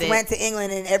she just went to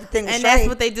England and everything was and straight. That's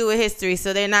what they do with history,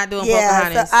 so they're not doing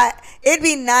Pocahontas. So it'd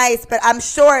be nice, but I'm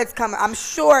sure it's coming. I'm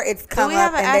sure it's coming. Do we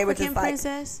have up, an and African they were just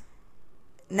princess?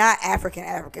 Not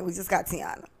African. We just got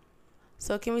Tiana.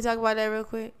 So can we talk about that real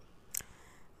quick?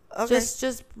 Okay.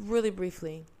 Just really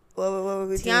briefly. What would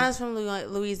we Tiana's from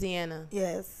Louisiana.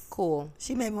 Yes. Cool.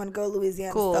 She made me want to go to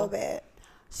Louisiana so bad.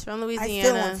 She's from Louisiana. I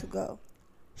still want to go.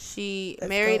 She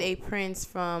married a prince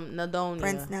from Nadonia.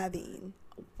 Prince Naveen.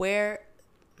 Where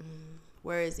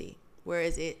is he? Where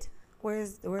is it?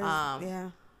 Where's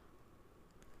yeah.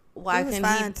 Why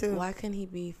couldn't he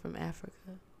be from Africa?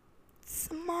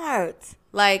 Smart.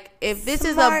 Like if this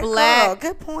is a black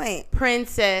good point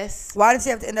princess, why did she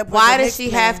have to end up with why does she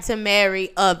have to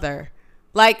marry other?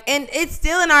 Like, and it's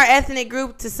still in our ethnic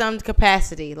group to some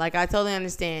capacity. Like I totally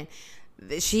understand.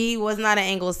 She was not an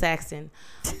Anglo-Saxon,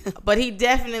 but he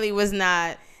definitely was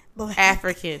not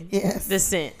African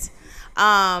descent.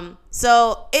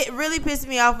 So it really pissed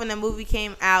me off when the movie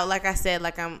came out. Like I said,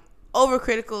 like I'm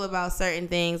overcritical about certain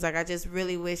things. Like I just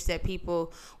really wish that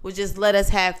people would just let us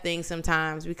have things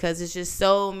sometimes because it's just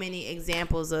so many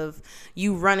examples of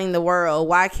you running the world.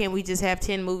 Why can't we just have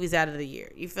 10 movies out of the year?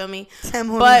 You feel me? 10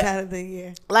 movies out of the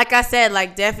year. Like I said,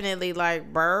 like definitely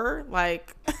like Burr,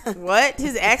 like what?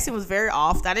 His accent was very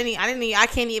off. I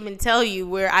can't even tell you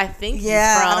where I think he's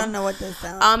from. I don't know what this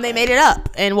sounds They made it up.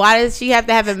 And why does she have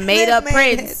to have a made up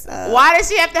prince? Why does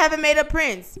she have to have a made up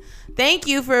prince? Thank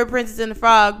you for Princess and the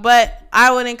Frog, but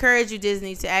I would encourage you,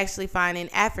 Disney, to actually find an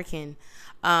African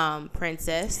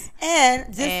princess. And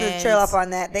just to trail up on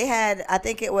that, they had, I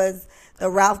think it was the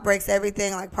Ralph Breaks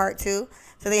Everything, like part 2.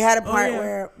 So they had a part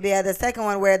where, the second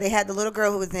one where they had the little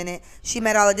girl who was in it. She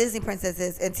met all the Disney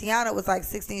princesses, and Tiana was like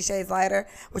 16 shades lighter,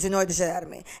 which annoyed the shit out of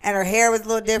me. And her hair was a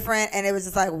little different, and it was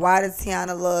just like, why does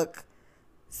Tiana look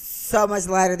so much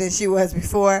lighter than she was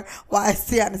before? Why is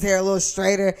Tiana's hair a little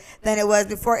straighter than it was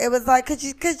before? It was like, could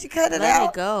you cut it out? Let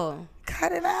it go.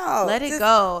 Cut it out. Let it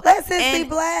go. Let sis be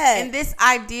black. And this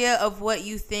idea of what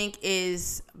you think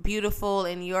is beautiful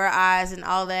in your eyes and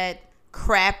all that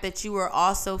crap that you were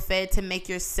also fed to make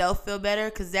yourself feel better,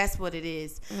 because that's what it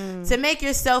is. To make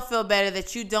yourself feel better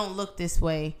that you don't look this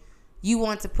way. You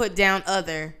want to put down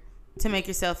other to make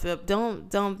yourself feel.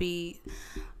 Don't be.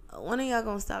 When are y'all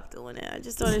gonna stop doing that? I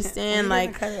just don't understand.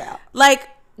 Cut it out. Like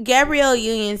Gabrielle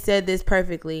Union said this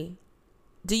perfectly.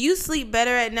 Do you sleep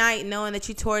better at night knowing that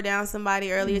you tore down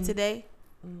somebody earlier today?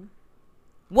 Mm-hmm.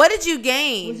 What did you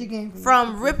gain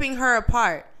from ripping her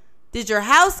apart? Did your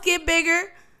house get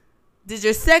bigger? Did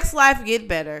your sex life get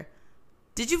better?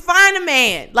 Did you find a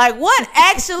man? Like, what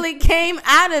actually came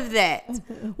out of that?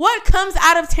 What comes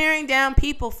out of tearing down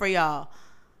people for y'all?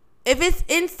 If it's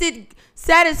instant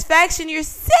satisfaction, you're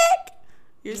sick.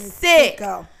 You're sick.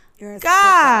 You're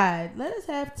God, let us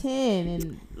have 10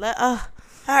 and All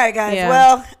right, guys. Yeah.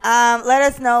 Well, let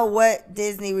us know what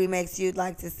Disney remakes you'd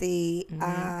like to see.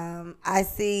 Mm-hmm. I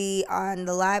see on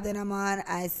the live that I'm on,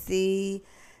 I see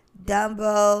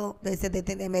Dumbo. They said they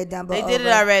think they made Dumbo They did it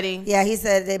already. Yeah, he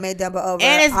said they made Dumbo over.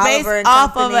 And it's Oliver based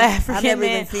off of African I've never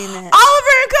man. even seen that.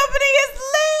 Oliver and Company is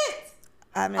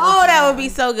lit. That would be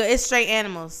so good. It's straight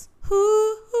animals.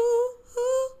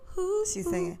 She's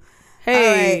singing.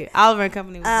 Hey, right. Oliver and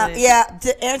Company was lit. Yeah,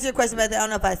 to answer your question about that, I don't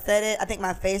know if I said it. I think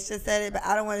my face just said it, but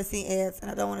I don't want to see ants,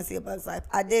 and I don't want to see A Bug's Life.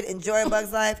 I did enjoy A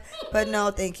Bug's Life, but no,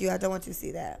 thank you. I don't want to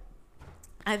see that.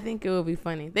 I think it would be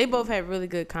funny. They both had really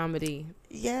good comedy.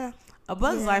 Yeah. A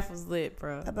Bug's Life was lit,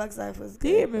 bro. A Bug's Life was good.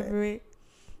 Do you remember it?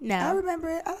 No. I remember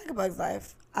it. I like A Bug's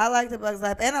Life. I liked A Bug's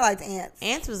Life, and I liked Ants.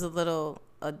 Ants was a little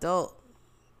adult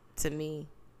to me.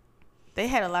 They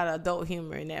had a lot of adult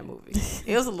humor in that movie.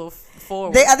 It was a little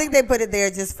forward. I think they put it there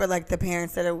just for like the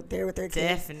parents that are there with their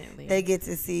kids. Definitely. They get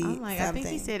to see something. I think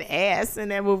he said ass in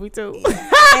that movie too.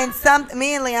 And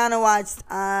me and Liana watched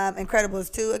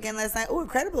Incredibles 2 again last night. Oh,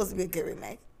 Incredibles would be a good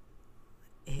remake.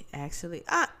 It actually,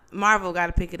 Marvel got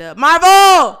to pick it up.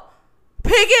 Marvel,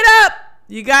 pick it up.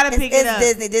 You got to pick it up.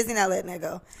 It's Disney. Disney not letting it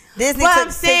go. Disney Well,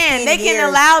 I'm saying they can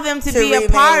allow them to be a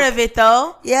part of it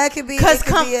though. Yeah, it could be.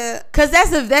 Because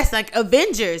that's like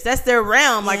Avengers. That's their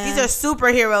realm. Like these are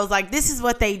superheroes. Like this is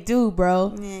what they do,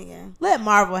 bro. Yeah. Let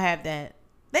Marvel have that.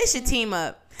 They should team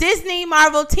up. Disney,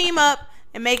 Marvel, team up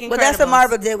and make Incredibles. Well, that's what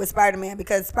Marvel did with Spider-Man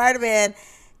because Spider-Man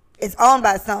is owned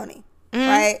by Sony. Mm-hmm.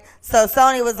 Right, so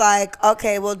Sony was like,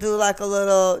 okay, we'll do like a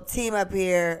little team up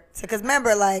here. Because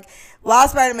remember, like, while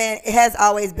Spider-Man has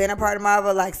always been a part of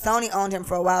Marvel, like Sony owned him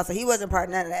for a while, so he wasn't part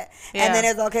of none of that. Yeah. And then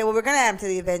it's okay, well, we're gonna add him to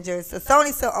the Avengers. So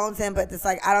Sony still owns him, but it's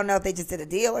like I don't know if they just did a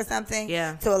deal or something,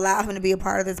 to allow him to be a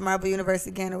part of this Marvel universe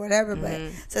again or whatever. Mm-hmm.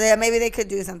 But so maybe they could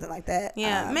do something like that.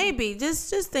 Yeah, maybe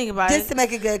just think about it, just to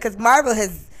make it good, because Marvel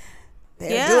has.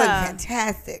 They're doing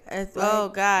fantastic. Oh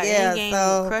God,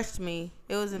 Endgame crushed me.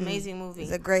 It was an amazing movie.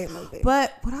 It's a great movie.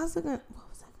 But what was I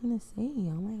gonna say? Oh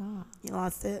my God, you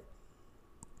lost it.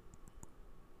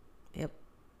 Yep.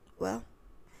 Well,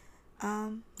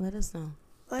 let us know.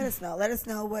 Let us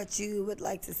know what you would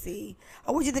like to see,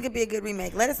 or what you think would be a good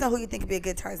remake. Let us know who you think would be a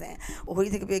good Tarzan, or who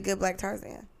you think would be a good Black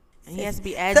Tarzan. And he has to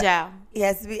be agile. He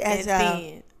has to be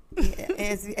agile. He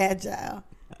has to be agile.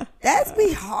 That's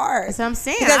be hard. That's what I'm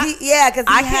saying. Because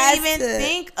I can't even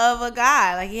think of a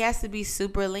guy. Like, he has to be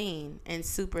super lean and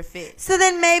super fit. So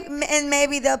then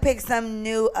maybe they'll pick some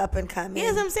new up and coming.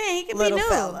 Yeah, that's what I'm saying. He could be new.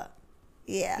 Fella.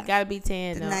 Yeah. He gotta be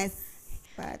 10 though. Nice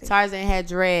body. Tarzan had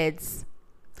dreads.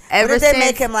 Ever since they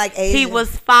make him like Asian? He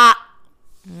was 5.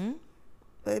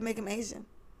 But they make him Asian.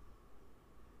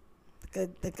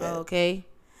 Good. Okay.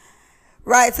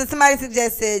 Right. So somebody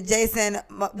suggested Jason,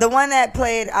 the one that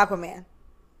played Aquaman.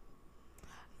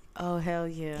 Oh, hell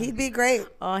yeah. He'd be great.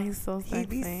 Oh, he's so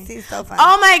sexy. He's so funny.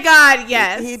 Oh, my God,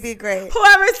 yes. He'd be great.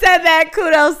 Whoever said that,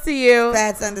 kudos to you.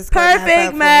 Fats _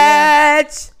 Perfect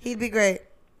match. Yeah. He'd be great.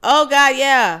 Oh, God,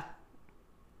 yeah.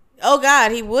 Oh,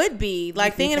 God, he would be.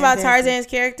 Like, thinking about Tarzan's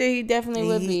character, he definitely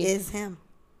would be. He is him.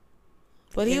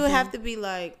 But he would have to be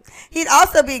like... He'd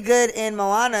also be good in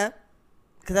Moana.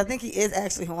 Because I think he is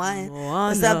actually Hawaiian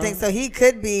or something. So he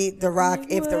could be The Rock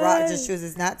if The Rock just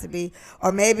chooses not to be.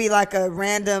 Or maybe like a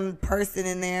random person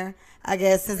in there, I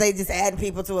guess, since they just add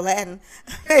people to Aladdin.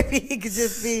 Maybe he could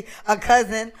just be a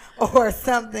cousin or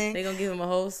something. They're going to give him a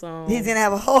whole song. He's going to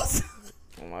have a whole song.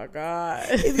 Oh, my God.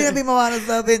 He's going to be Moana's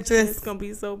love interest. It's going to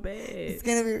be so bad. It's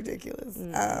going to be ridiculous.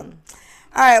 All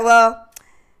right, well,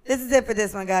 this is it for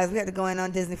this one, guys. We had to go in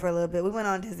on Disney for a little bit. We went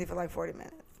on Disney for like 40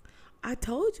 minutes. I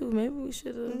told you. Maybe we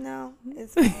should have. No,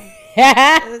 it's fine.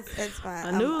 it's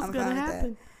fine. I knew it was going to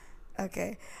happen.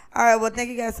 Okay. All right. Well, thank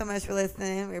you guys so much for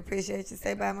listening. We appreciate you.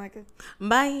 Say bye, Micah.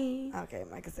 Bye. Okay.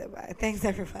 Micah said bye. Thanks,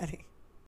 everybody.